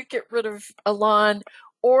 how do you get rid of a lawn,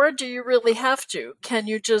 or do you really have to? Can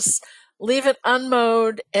you just leave it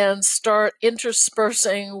unmowed and start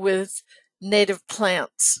interspersing with native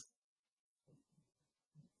plants?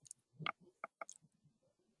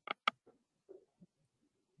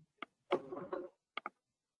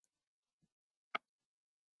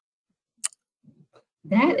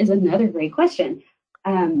 That is another great question.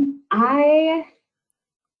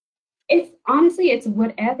 It's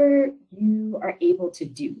whatever you are able to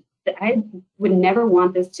do. I would never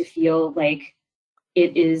want this to feel like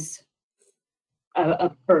it is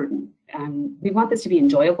a burden. We want this to be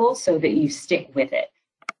enjoyable so that you stick with it.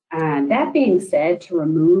 That being said, to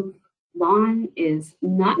remove lawn is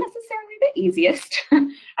not necessarily the easiest.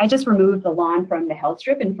 I just removed the lawn from the health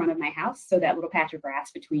strip in front of my house, so that little patch of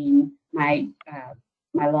grass between my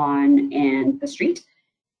lawn and the street.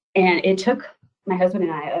 And it took my husband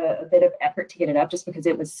and I a bit of effort to get it up, just because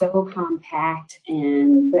it was so compact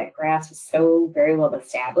and that grass was so very well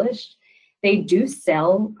established. They do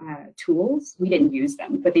sell tools. We didn't use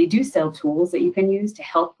them, but they do sell tools that you can use to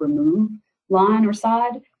help remove lawn or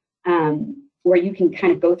sod, where you can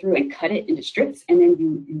kind of go through and cut it into strips, and then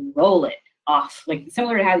you roll it off, like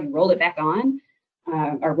similar to how you roll it back on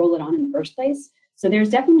or roll it on in the first place. So there's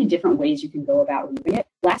definitely different ways you can go about removing it.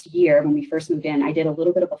 Last year, when we first moved in, I did a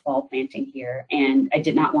little bit of a fall planting here, and I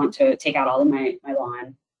did not want to take out all of my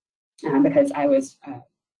lawn because I wasn't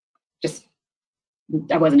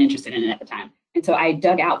interested in it at the time. And so I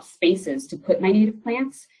dug out spaces to put my native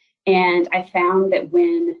plants, and I found that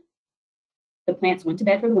when the plants went to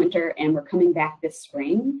bed for the winter and were coming back this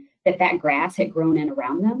spring, that grass had grown in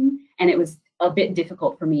around them, and it was a bit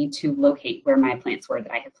difficult for me to locate where my plants were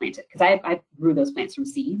that I had planted, because I grew those plants from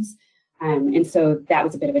seeds. And so that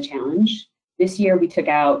was a bit of a challenge. This year we took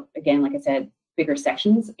out, again, like I said, bigger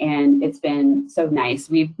sections, and it's been so nice.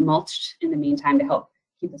 We've mulched in the meantime to help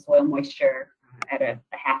keep the soil moisture at a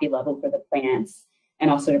happy level for the plants,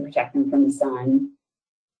 and also to protect them from the sun,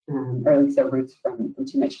 or at least their roots from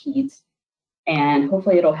too much heat. And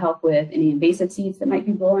hopefully it'll help with any invasive seeds that might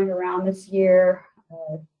be blowing around this year.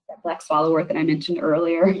 That black swallowwort that I mentioned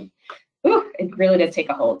earlier, it really does take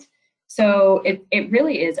a hold. So it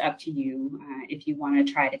really is up to you if you want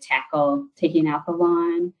to try to tackle taking out the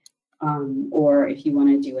lawn, or if you want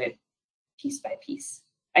to do it piece by piece.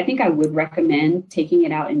 I think I would recommend taking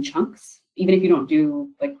it out in chunks, even if you don't do,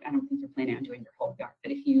 like, I don't think you're planning on doing your whole yard,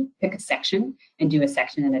 but if you pick a section and do a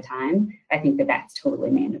section at a time, I think that's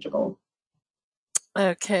totally manageable.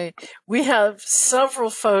 Okay, we have several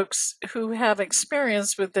folks who have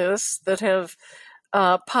experience with this that have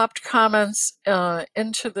popped comments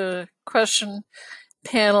into the question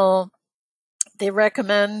panel. They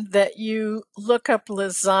recommend that you look up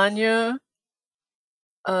lasagna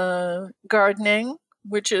gardening,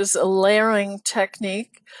 which is a layering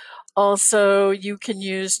technique. Also, you can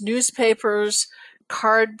use newspapers,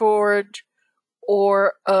 cardboard,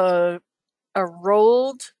 or a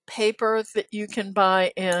rolled paper that you can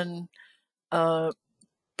buy in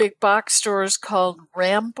big box stores called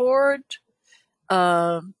Ramboard,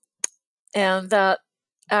 and that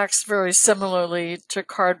acts very similarly to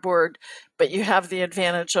cardboard, but you have the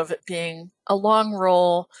advantage of it being a long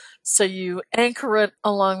roll, so you anchor it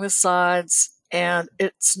along the sides, and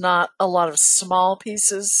it's not a lot of small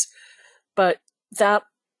pieces, but that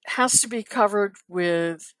has to be covered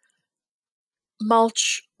with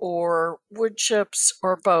mulch or wood chips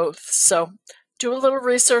or both. So do a little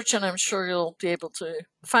research, and I'm sure you'll be able to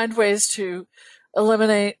find ways to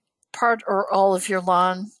eliminate part or all of your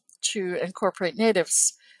lawn to incorporate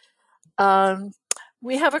natives.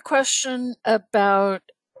 We have a question about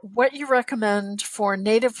what you recommend for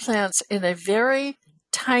native plants in a very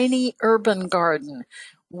tiny urban garden.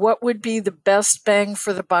 What would be the best bang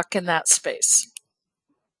for the buck in that space?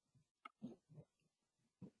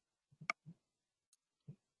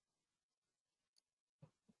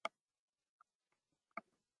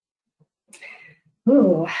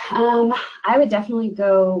 Ooh, I would definitely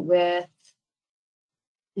go with,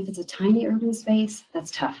 if it's a tiny urban space,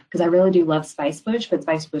 that's tough because I really do love spice bush, but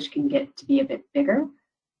spice bush can get to be a bit bigger.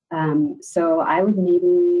 So I would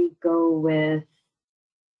maybe go with,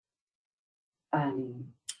 um,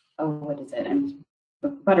 oh, what is it?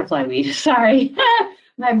 Butterfly weed. Sorry,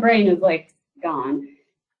 my brain is like gone.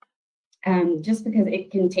 Just because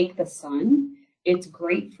it can take the sun, it's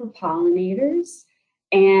great for pollinators,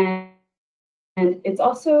 and it's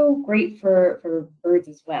also great for birds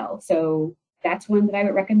as well. So that's one that I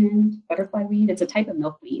would recommend. Butterfly weed. It's a type of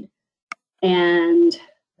milkweed, and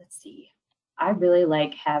let's see. I really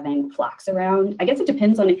like having flocks around. I guess it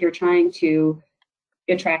depends on if you're trying to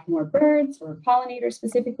attract more birds or pollinators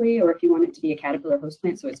specifically, or if you want it to be a caterpillar host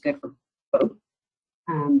plant, so it's good for both.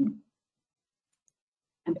 Um,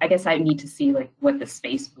 I guess I need to see like what the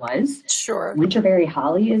space was. Sure. Winterberry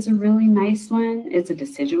holly is a really nice one. It's a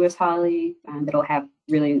deciduous holly that'll have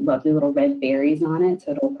really lovely little red berries on it,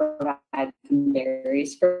 so it'll provide some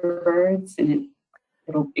berries for birds, and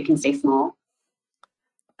it can stay small.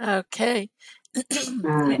 Okay.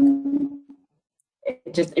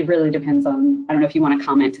 It really depends on, I don't know if you want to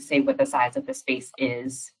comment to say what the size of the space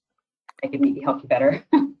is. I could maybe help you better.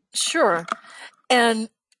 Sure. And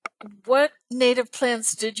what native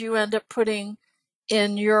plants did you end up putting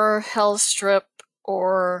in your hell strip,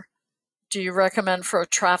 or do you recommend for a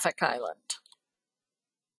traffic island?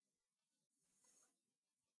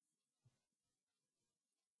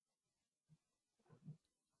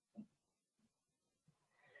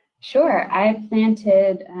 Sure. I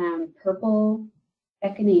planted purple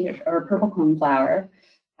echinacea or purple coneflower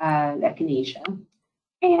echinacea.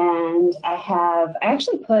 And I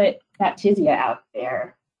actually put Baptisia out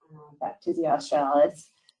there, Baptisia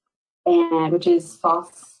australis, and which is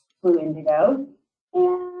false blue indigo.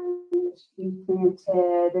 And we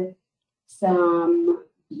planted some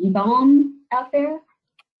bee balm out there,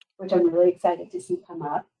 which I'm really excited to see come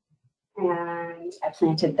up. And I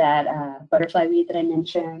planted that butterfly weed that I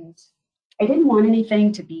mentioned. I didn't want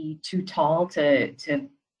anything to be too tall to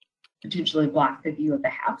potentially block the view of the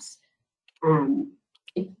house.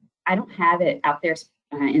 If, I don't have it out there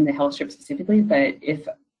in the hell strip specifically, but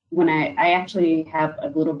when I actually have a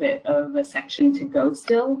little bit of a section to go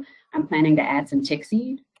still, I'm planning to add some tick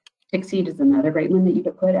seed. Tick seed is another great one that you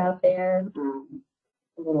could put out there.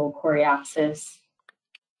 A little coreopsis.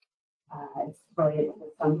 It's really a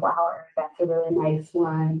sunflower. That's a really nice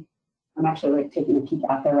one. I'm actually like taking a peek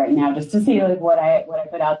out there right now just to see like what I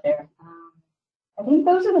put out there. I think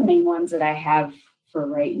those are the main ones that I have for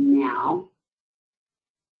right now.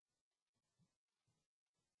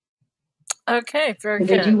 Okay, very Because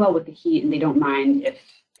they good. do well with the heat and they don't mind if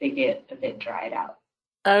they get a bit dried out.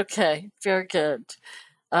 Okay, very good.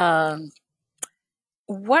 Um,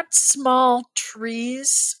 what small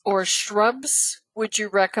trees or shrubs would you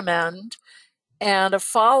recommend? And a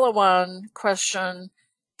follow-on question,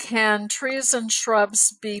 can trees and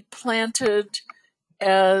shrubs be planted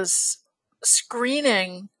as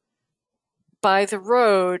screening by the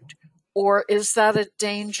road, or is that a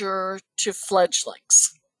danger to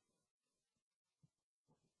fledglings?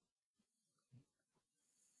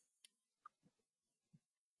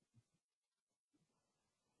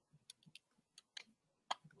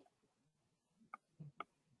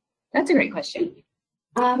 That's a great question.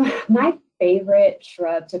 My favorite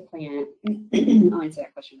shrub to plant, I'll answer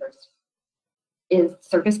that question first, is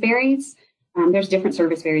service berries. There's different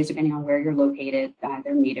service berries depending on where you're located.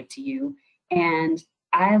 They're native to you. And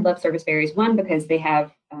I love service berries, one, because they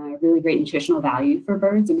have really great nutritional value for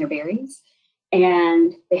birds and their berries.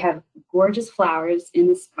 And they have gorgeous flowers in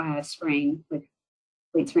the spring, like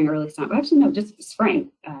late spring, early summer. Actually, no, just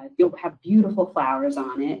spring. You'll have beautiful flowers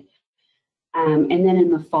on it. And then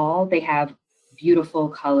in the fall, they have beautiful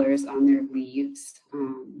colors on their leaves.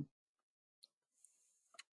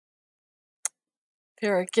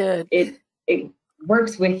 Very good. It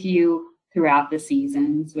works with you throughout the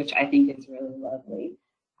seasons, which I think is really lovely.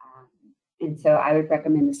 And so I would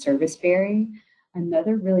recommend the service berry.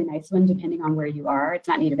 Another really nice one, depending on where you are, it's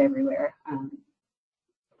not native everywhere.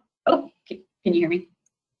 Can you hear me?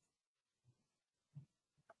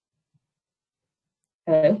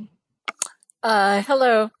 Hello?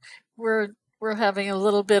 Hello. We're having a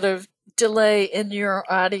little bit of delay in your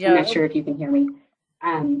audio. I'm not sure if you can hear me.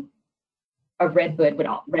 A red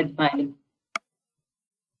bud.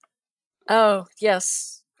 Oh,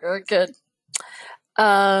 yes. Very good.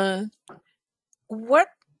 Who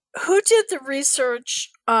did the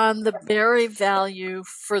research on the berry value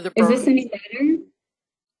for the birds? Is this any better?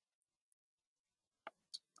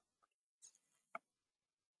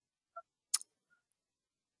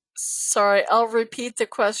 Sorry, I'll repeat the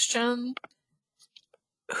question.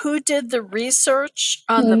 Who did the research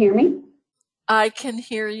on Can you hear me? I can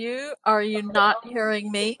hear you. Are you not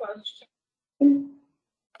hearing me?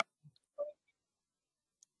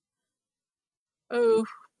 Oh,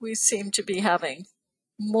 we seem to be having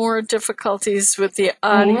more difficulties with the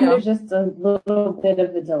I am. audio. There's just a little bit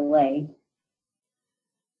of a delay.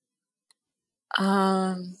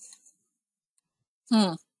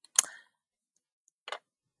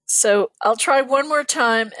 So I'll try one more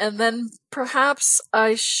time, and then perhaps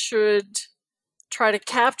I should try to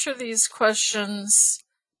capture these questions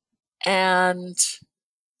and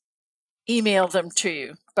email them to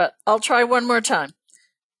you. But I'll try one more time.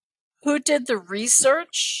 Who did the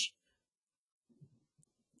research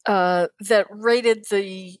that rated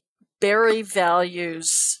the berry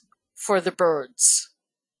values for the birds?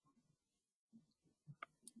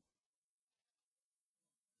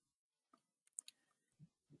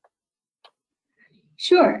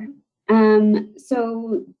 Sure.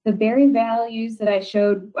 So the berry values that I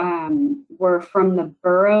showed were from the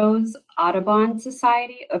Burroughs Audubon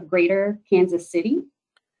Society of Greater Kansas City.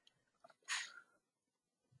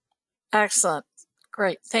 Excellent.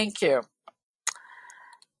 Great. Thank you.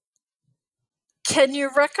 Can you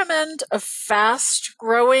recommend a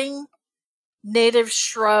fast-growing native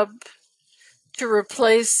shrub to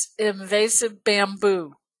replace invasive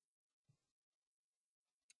bamboo?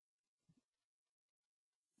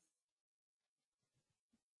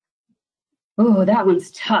 Oh, that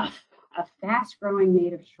one's tough. A fast-growing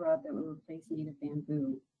native shrub that would replace native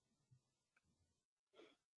bamboo.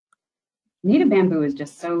 Native bamboo is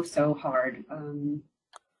just so hard. Trying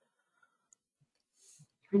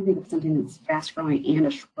to think of something that's fast-growing and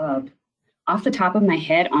a shrub. Off the top of my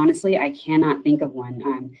head, honestly, I cannot think of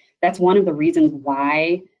one. That's one of the reasons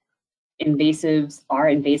why invasives are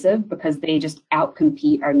invasive, because they just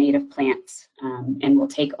outcompete our native plants and will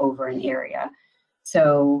take over an area.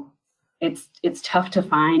 So it's tough to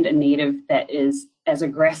find a native that is as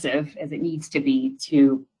aggressive as it needs to be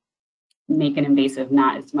to make an invasive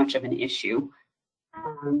not as much of an issue.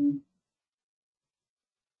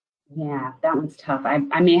 Yeah, that one's tough. I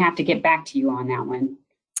may have to get back to you on that one.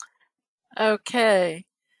 Okay.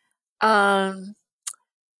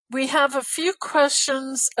 We have a few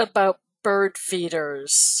questions about bird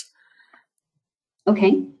feeders.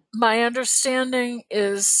 Okay. My understanding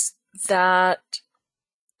is that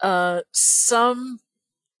some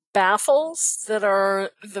baffles that are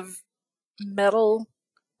the metal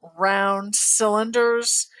round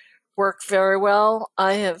cylinders work very well.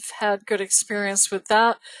 I have had good experience with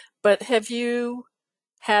that, but have you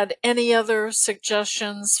had any other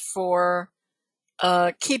suggestions for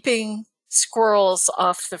keeping squirrels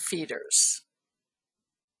off the feeders?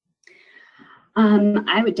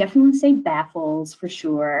 I would definitely say baffles for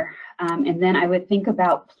sure. And then I would think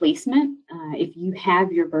about placement. If you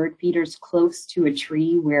have your bird feeders close to a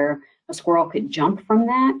tree where a squirrel could jump from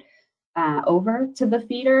that over to the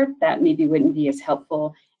feeder, that maybe wouldn't be as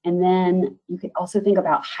helpful. And then you could also think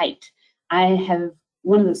about height.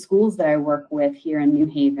 One of the schools that I work with here in New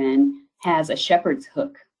Haven has a shepherd's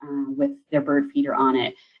hook with their bird feeder on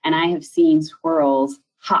it. And I have seen squirrels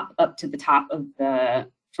hop up to the top of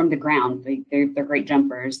from the ground. They're great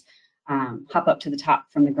jumpers, hop up to the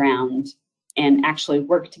top from the ground and actually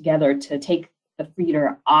work together to take the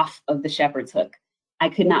feeder off of the shepherd's hook. I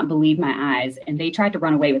could not believe my eyes. And they tried to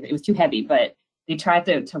run away with it. It was too heavy, but they tried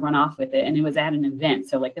to run off with it. And it was at an event.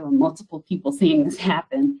 So like there were multiple people seeing this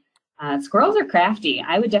happen. Squirrels are crafty.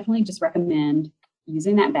 I would definitely just recommend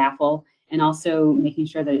using that baffle and also making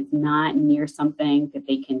sure that it's not near something that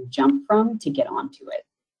they can jump from to get onto it.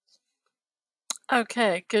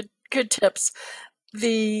 Okay, good tips.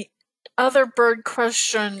 The other bird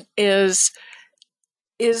question is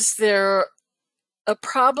there a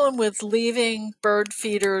problem with leaving bird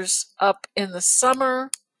feeders up in the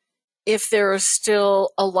summer if there is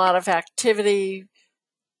still a lot of activity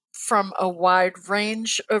from a wide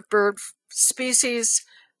range of bird species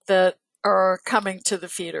that are coming to the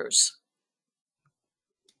feeders?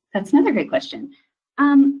 That's another great question.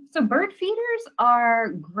 So bird feeders are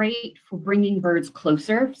great for bringing birds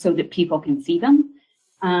closer so that people can see them.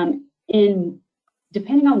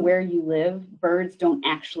 Depending on where you live, birds don't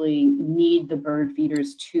actually need the bird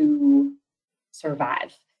feeders to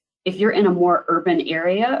survive. If you're in a more urban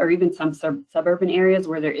area or even some suburban areas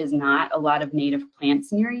where there is not a lot of native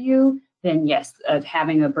plants near you, then yes,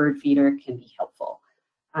 having a bird feeder can be helpful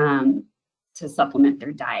to supplement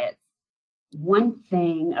their diet. One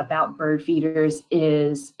thing about bird feeders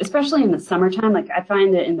is, especially in the summertime, like I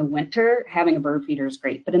find that in the winter, having a bird feeder is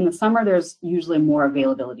great, but in the summer, there's usually more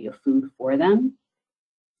availability of food for them.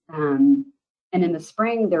 And in the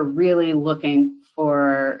spring, they're really looking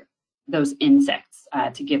for those insects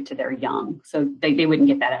to give to their young. So they wouldn't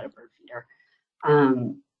get that out of bird feeder.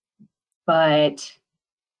 But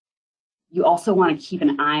you also want to keep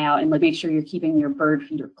an eye out and make sure you're keeping your bird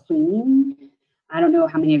feeder clean. I don't know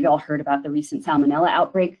how many of y'all heard about the recent salmonella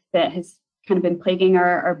outbreak that has kind of been plaguing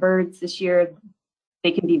our birds this year.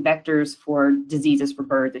 They can be vectors for diseases for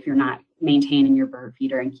birds if you're not maintaining your bird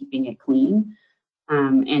feeder and keeping it clean.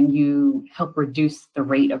 And you help reduce the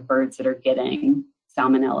rate of birds that are getting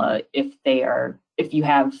salmonella if you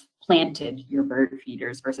have planted your bird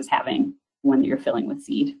feeders versus having one that you're filling with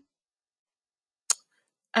seed.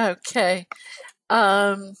 Okay.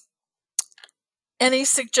 Any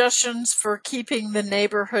suggestions for keeping the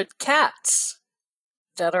neighborhood cats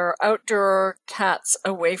that are outdoor cats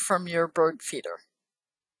away from your bird feeder?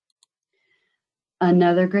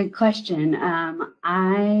 Another great question.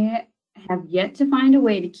 I have yet to find a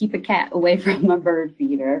way to keep a cat away from a bird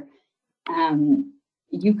feeder.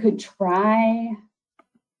 You could try,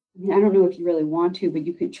 I don't know if you really want to, but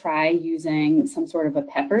you could try using some sort of a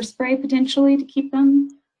pepper spray potentially to keep them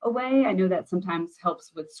away. I know that sometimes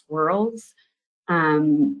helps with squirrels,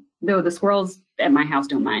 though the squirrels at my house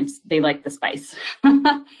don't mind. They like the spice.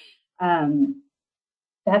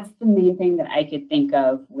 That's the main thing that I could think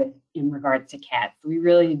of in regards to cats. We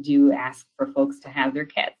really do ask for folks to have their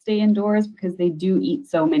cats stay indoors because they do eat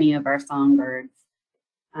so many of our songbirds.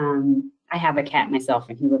 I have a cat myself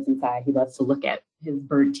and he lives inside. He loves to look at his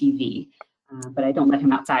bird TV, but I don't let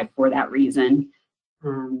him outside for that reason.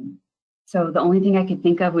 So the only thing I could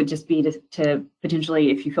think of would just be to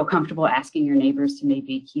potentially, if you feel comfortable, asking your neighbors to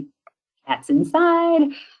maybe keep cats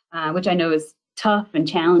inside, which I know is tough and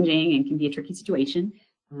challenging and can be a tricky situation.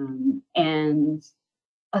 And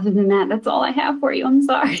other than that, that's all I have for you. I'm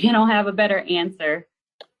sorry, I don't have a better answer.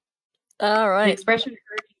 All right. The expression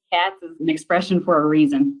encouraging cats is an expression for a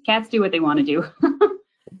reason. Cats do what they want to do.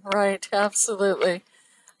 Right, absolutely.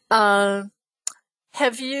 Have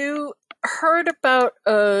you heard about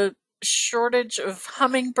a shortage of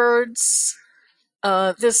hummingbirds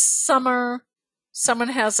this summer? Someone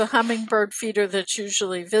has a hummingbird feeder that's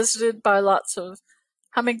usually visited by lots of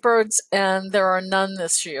hummingbirds, and there are none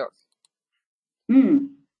this year.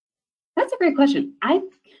 That's a great question. I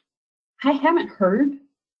haven't heard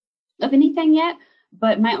of anything yet,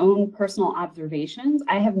 but my own personal observations,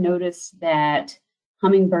 I have noticed that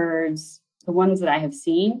hummingbirds, the ones that I have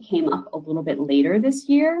seen, came up a little bit later this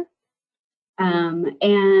year.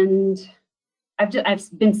 And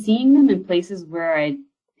I've been seeing them in places where I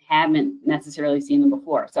haven't necessarily seen them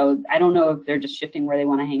before. So I don't know if they're just shifting where they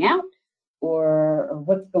want to hang out or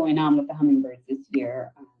what's going on with the hummingbirds this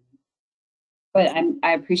year. But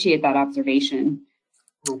I appreciate that observation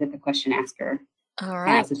that the question asker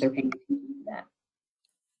has, that they're paying attention to that.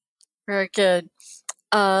 Very good.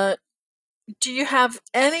 Do you have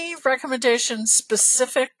any recommendations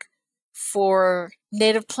specific for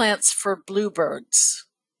native plants for bluebirds?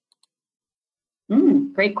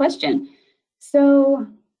 Great question. So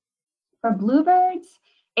for bluebirds,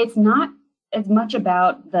 it's not as much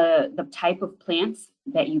about the type of plants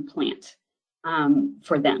that you plant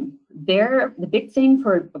for them. The big thing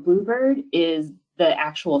for a bluebird is the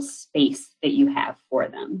actual space that you have for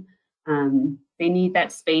them. They need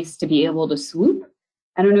that space to be able to swoop.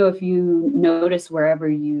 I don't know if you notice wherever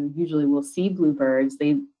you usually will see bluebirds,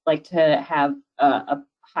 they like to have a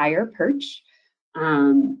higher perch.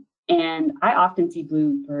 And I often see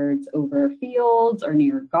bluebirds over fields or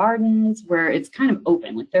near gardens where it's kind of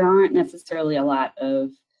open, like there aren't necessarily a lot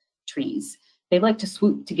of trees. They like to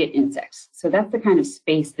swoop to get insects. So that's the kind of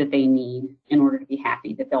space that they need in order to be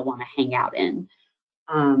happy, that they'll want to hang out in.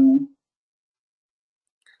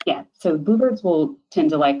 Yeah, so bluebirds will tend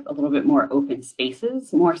to like a little bit more open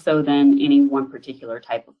spaces, more so than any one particular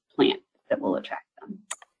type of plant that will attract them.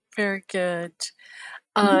 Very good.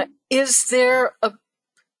 Is there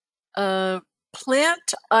a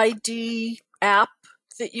plant ID app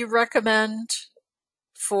that you recommend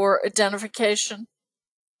for identification?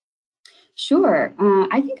 Sure.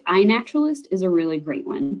 I think iNaturalist is a really great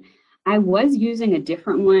one. I was using a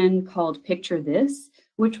different one called Picture This,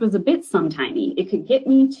 which was a bit sometimey. It could get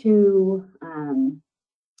me to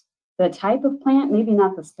the type of plant, maybe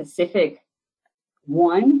not the specific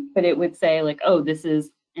one, but it would say like, oh, this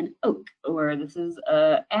is an oak, or this is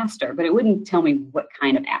a aster, but it wouldn't tell me what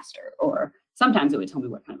kind of aster, or sometimes it would tell me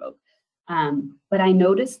what kind of oak. But I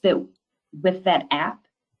noticed that with that app,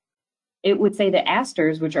 it would say the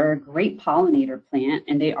asters, which are a great pollinator plant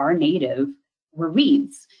and they are native, were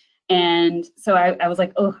weeds. And so I was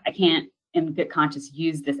like, oh, I can't in good conscience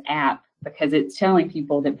use this app because it's telling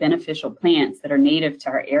people that beneficial plants that are native to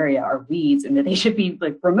our area are weeds and that they should be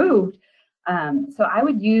like removed. So I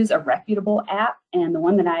would use a reputable app, and the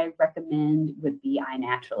one that I recommend would be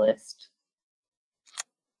iNaturalist.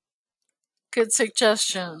 Good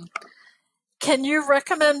suggestion. Can you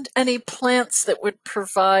recommend any plants that would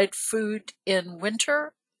provide food in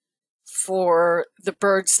winter for the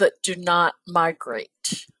birds that do not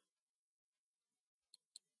migrate?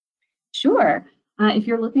 Sure. If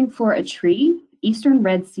you're looking for a tree, eastern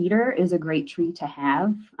red cedar is a great tree to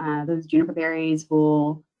have. Those juniper berries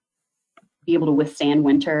will be able to withstand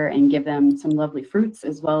winter and give them some lovely fruits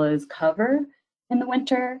as well as cover in the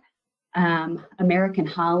winter. American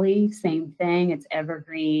holly, same thing. It's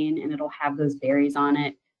evergreen and it'll have those berries on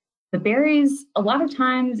it. The berries, a lot of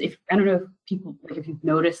times, if I don't know if people, like if you've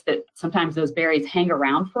noticed that sometimes those berries hang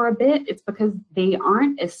around for a bit, it's because they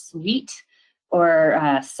aren't as sweet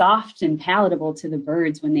or soft and palatable to the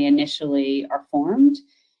birds when they initially are formed.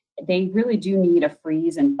 They really do need a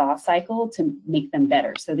freeze and thaw cycle to make them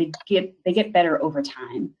better. So they get better over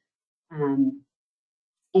time.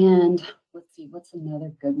 And let's see, what's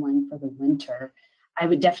another good one for the winter? I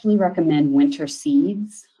would definitely recommend winter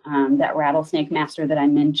seeds, that rattlesnake master that I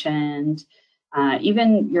mentioned.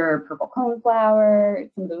 Even your purple coneflower,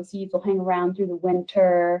 some of those seeds will hang around through the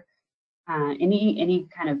winter. Any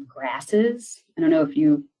kind of grasses. I don't know if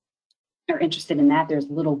you are interested in that. There's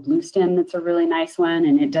little blue stem that's a really nice one,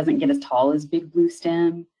 and it doesn't get as tall as big blue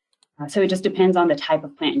stem. So it just depends on the type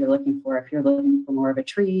of plant you're looking for. If you're looking for more of a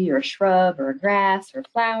tree or a shrub or a grass or a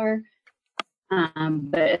flower.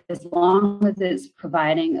 But as long as it's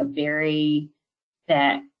providing a berry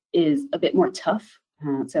that is a bit more tough.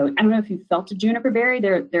 So I don't know if you've felt a juniper berry.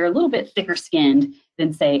 They're a little bit thicker skinned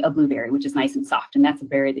than say a blueberry, which is nice and soft. And that's a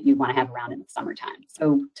berry that you want to have around in the summertime.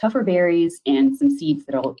 So tougher berries and some seeds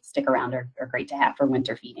that'll stick around are great to have for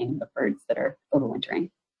winter feeding the birds that are overwintering.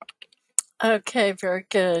 Okay, very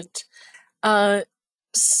good.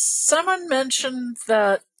 Someone mentioned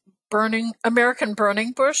that American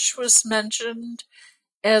burning bush was mentioned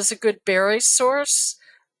as a good berry source,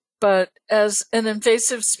 but as an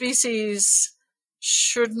invasive species,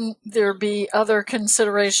 shouldn't there be other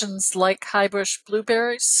considerations like highbush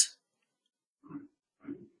blueberries?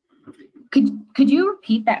 Could you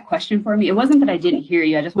repeat that question for me? It wasn't that I didn't hear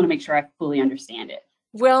you. I just want to make sure I fully understand it.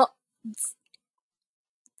 Well,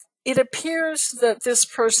 it appears that this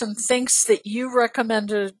person thinks that you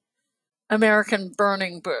recommended American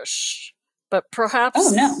burning bush, but perhaps.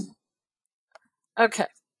 Oh, no. Okay.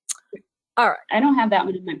 All right. I don't have that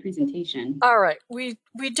one in my presentation. All right. We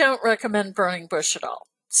don't recommend burning bush at all.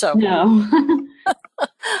 So no.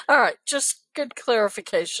 All right. Just good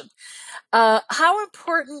clarification. How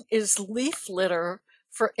important is leaf litter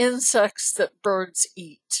for insects that birds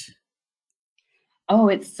eat? Oh,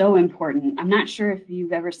 it's so important. I'm not sure if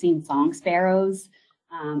you've ever seen song sparrows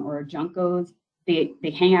or juncos. They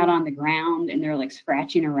hang out on the ground and they're like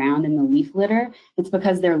scratching around in the leaf litter. It's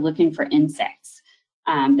because they're looking for insects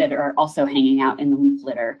that are also hanging out in the leaf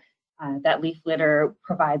litter. That leaf litter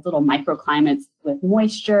provides little microclimates with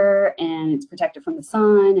moisture, and it's protected from the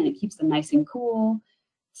sun, and it keeps them nice and cool.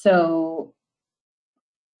 So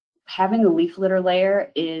having a leaf litter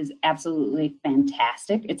layer is absolutely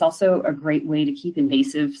fantastic. It's also a great way to keep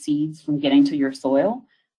invasive seeds from getting to your soil.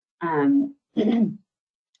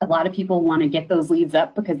 A lot of people want to get those leaves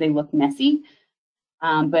up because they look messy,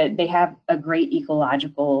 but they have a great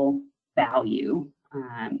ecological value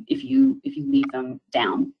if you leave them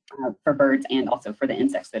down for birds and also for the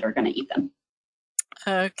insects that are going to eat them.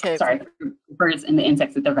 Okay. Sorry, for birds and the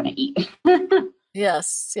insects that they're going to eat.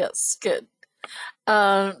 Yes, good.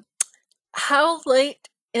 How late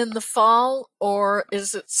in the fall, or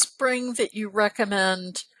is it spring, that you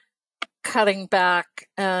recommend cutting back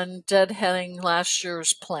and deadheading last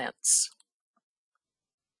year's plants?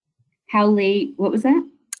 How late? What was that?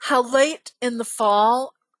 How late in the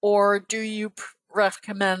fall, or do you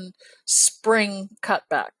recommend spring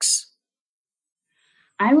cutbacks?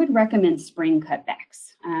 I would recommend spring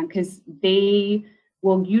cutbacks because they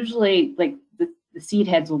will usually, like the seed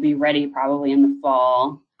heads will be ready probably in the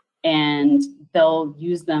fall, and they'll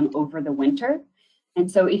use them over the winter.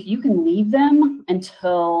 And so if you can leave them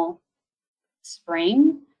until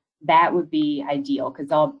spring, that would be ideal because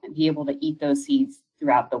they'll be able to eat those seeds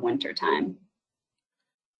throughout the winter time.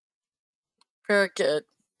 Very good.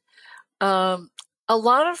 A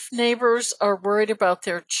lot of neighbors are worried about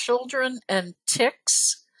their children and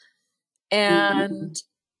ticks, and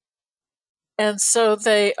so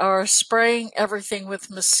they are spraying everything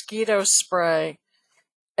with mosquito spray,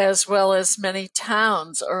 as well as many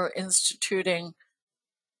towns are instituting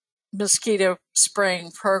mosquito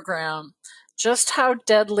spraying program. Just how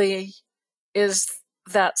deadly is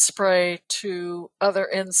that spray to other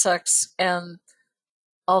insects and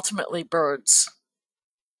ultimately birds?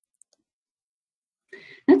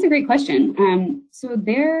 That's a great question. So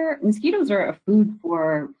their mosquitoes are a food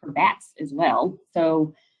for bats as well.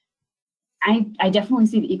 So I definitely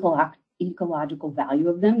see the ecological value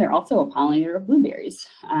of them. They're also a pollinator of blueberries,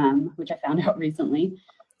 which I found out recently.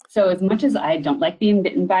 So as much as I don't like being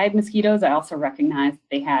bitten by mosquitoes, I also recognize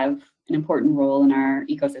they have an important role in our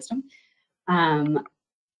ecosystem.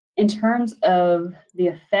 In terms of the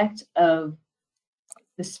effect of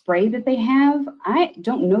the spray that they have, I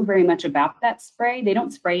don't know very much about that spray. They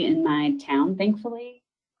don't spray in my town, thankfully,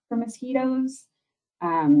 for mosquitoes.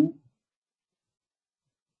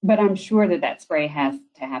 But I'm sure that that spray has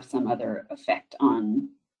to have some other effect on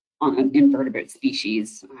an invertebrate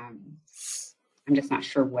species. I'm just not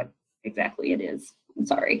sure what exactly it is. I'm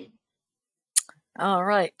sorry. All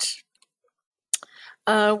right.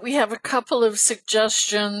 We have a couple of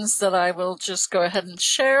suggestions that I will just go ahead and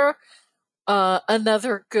share.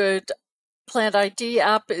 Another good plant ID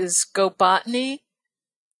app is Go Botany.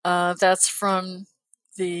 That's from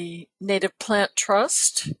the Native Plant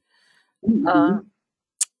Trust. Mm-hmm.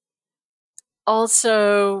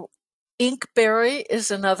 Also, Inkberry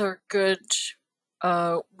is another good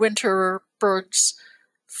winter birds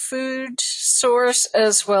food source,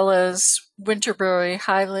 as well as winterberry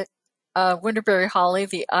holly,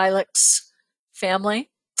 the ilex family.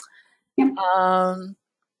 Yep.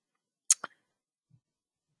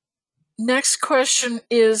 Next question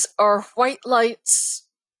is, are white lights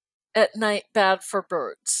at night bad for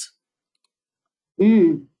birds?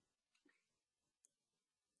 Mm.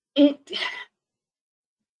 It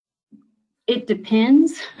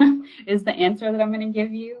depends is the answer that I'm going to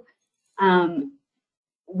give you.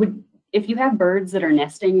 If you have birds that are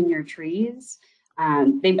nesting in your trees,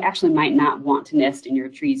 they actually might not want to nest in your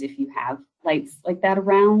trees if you have lights like that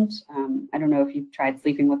around. I don't know if you've tried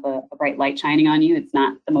sleeping with a bright light shining on you. It's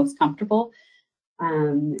not the most comfortable.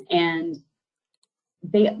 And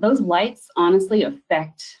those lights honestly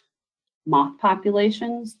affect moth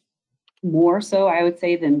populations more so, I would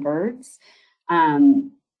say, than birds.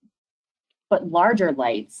 But larger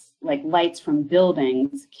lights, like lights from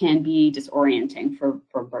buildings, can be disorienting for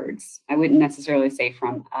birds. I wouldn't necessarily say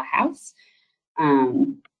from a house.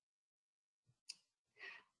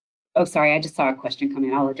 Oh, sorry, I just saw a question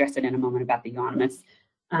coming. I'll address it in a moment about the euonymus.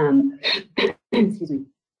 Excuse me.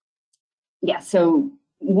 Yeah, so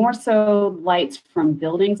more so lights from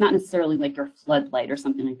buildings, not necessarily like your floodlight or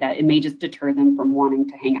something like that. It may just deter them from wanting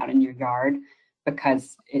to hang out in your yard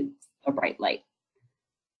because it's a bright light.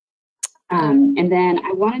 And then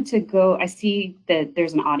I wanted to go, I see that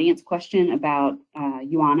there's an audience question about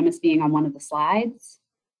euonymus being on one of the slides.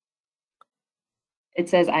 It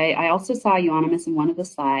says, I also saw euonymus in one of the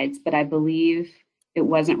slides, but I believe it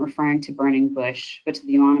wasn't referring to burning bush, but to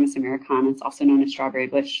the euonymus americanus, also known as strawberry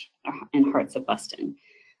bush and hearts of Buston.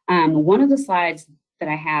 One of the slides that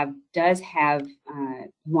I have does have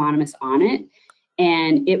euonymus on it,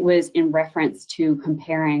 and it was in reference to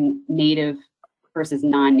comparing native versus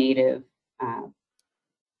non-native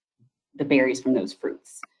the berries from those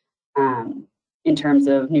fruits in terms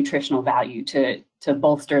of nutritional value to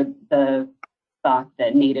bolster the thought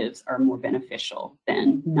that natives are more beneficial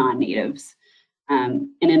than non-natives. And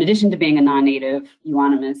in addition to being a non-native,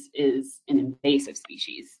 euonymus is an invasive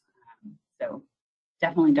species. So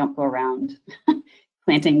definitely don't go around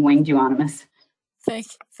planting winged euonymus. Thank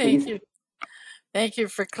you. Thank you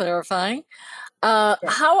for clarifying. Sure.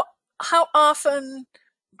 How often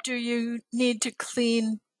do you need to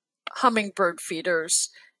clean hummingbird feeders?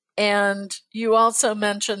 And you also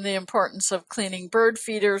mentioned the importance of cleaning bird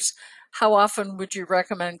feeders. How often would you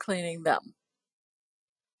recommend cleaning them?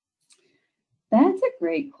 That's a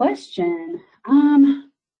great question. I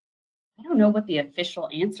don't know what the official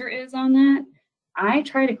answer is on that. I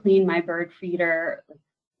try to clean my bird feeder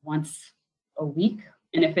once a week.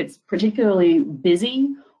 And if it's particularly busy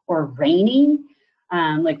or rainy,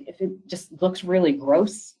 like if it just looks really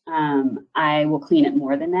gross, I will clean it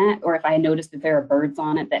more than that. Or if I notice that there are birds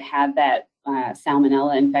on it that have that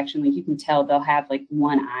salmonella infection, like you can tell they'll have like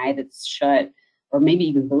one eye that's shut, or maybe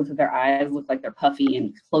even both of their eyes look like they're puffy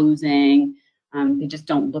and closing. They just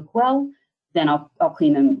don't look well, then I'll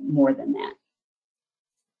clean them more than that.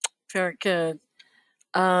 Very good.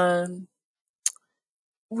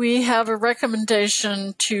 We have a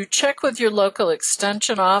recommendation to check with your local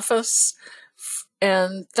extension office,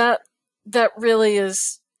 and that really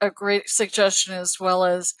is a great suggestion, as well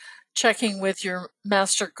as checking with your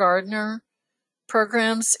master gardener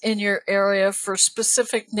programs in your area for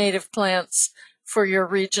specific native plants for your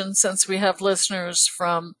region, since we have listeners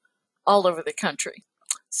from all over the country.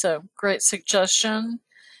 So great suggestion.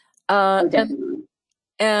 Definitely.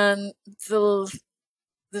 And the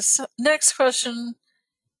next question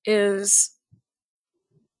is,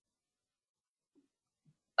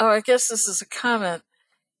 I guess this is a comment.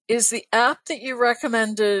 Is the app that you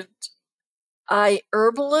recommended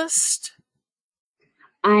iHerbalist?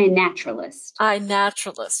 iNaturalist.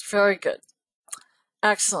 iNaturalist. Very good.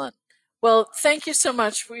 Excellent. Well, thank you so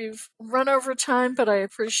much. We've run over time, but I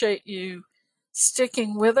appreciate you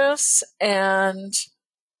sticking with us, and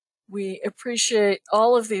we appreciate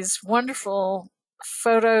all of these wonderful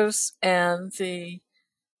photos and the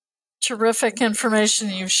terrific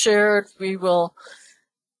information you've shared. We will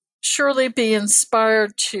surely be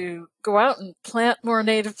inspired to go out and plant more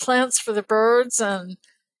native plants for the birds and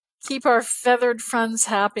keep our feathered friends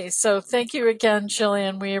happy. So thank you again,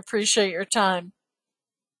 Jillian. We appreciate your time.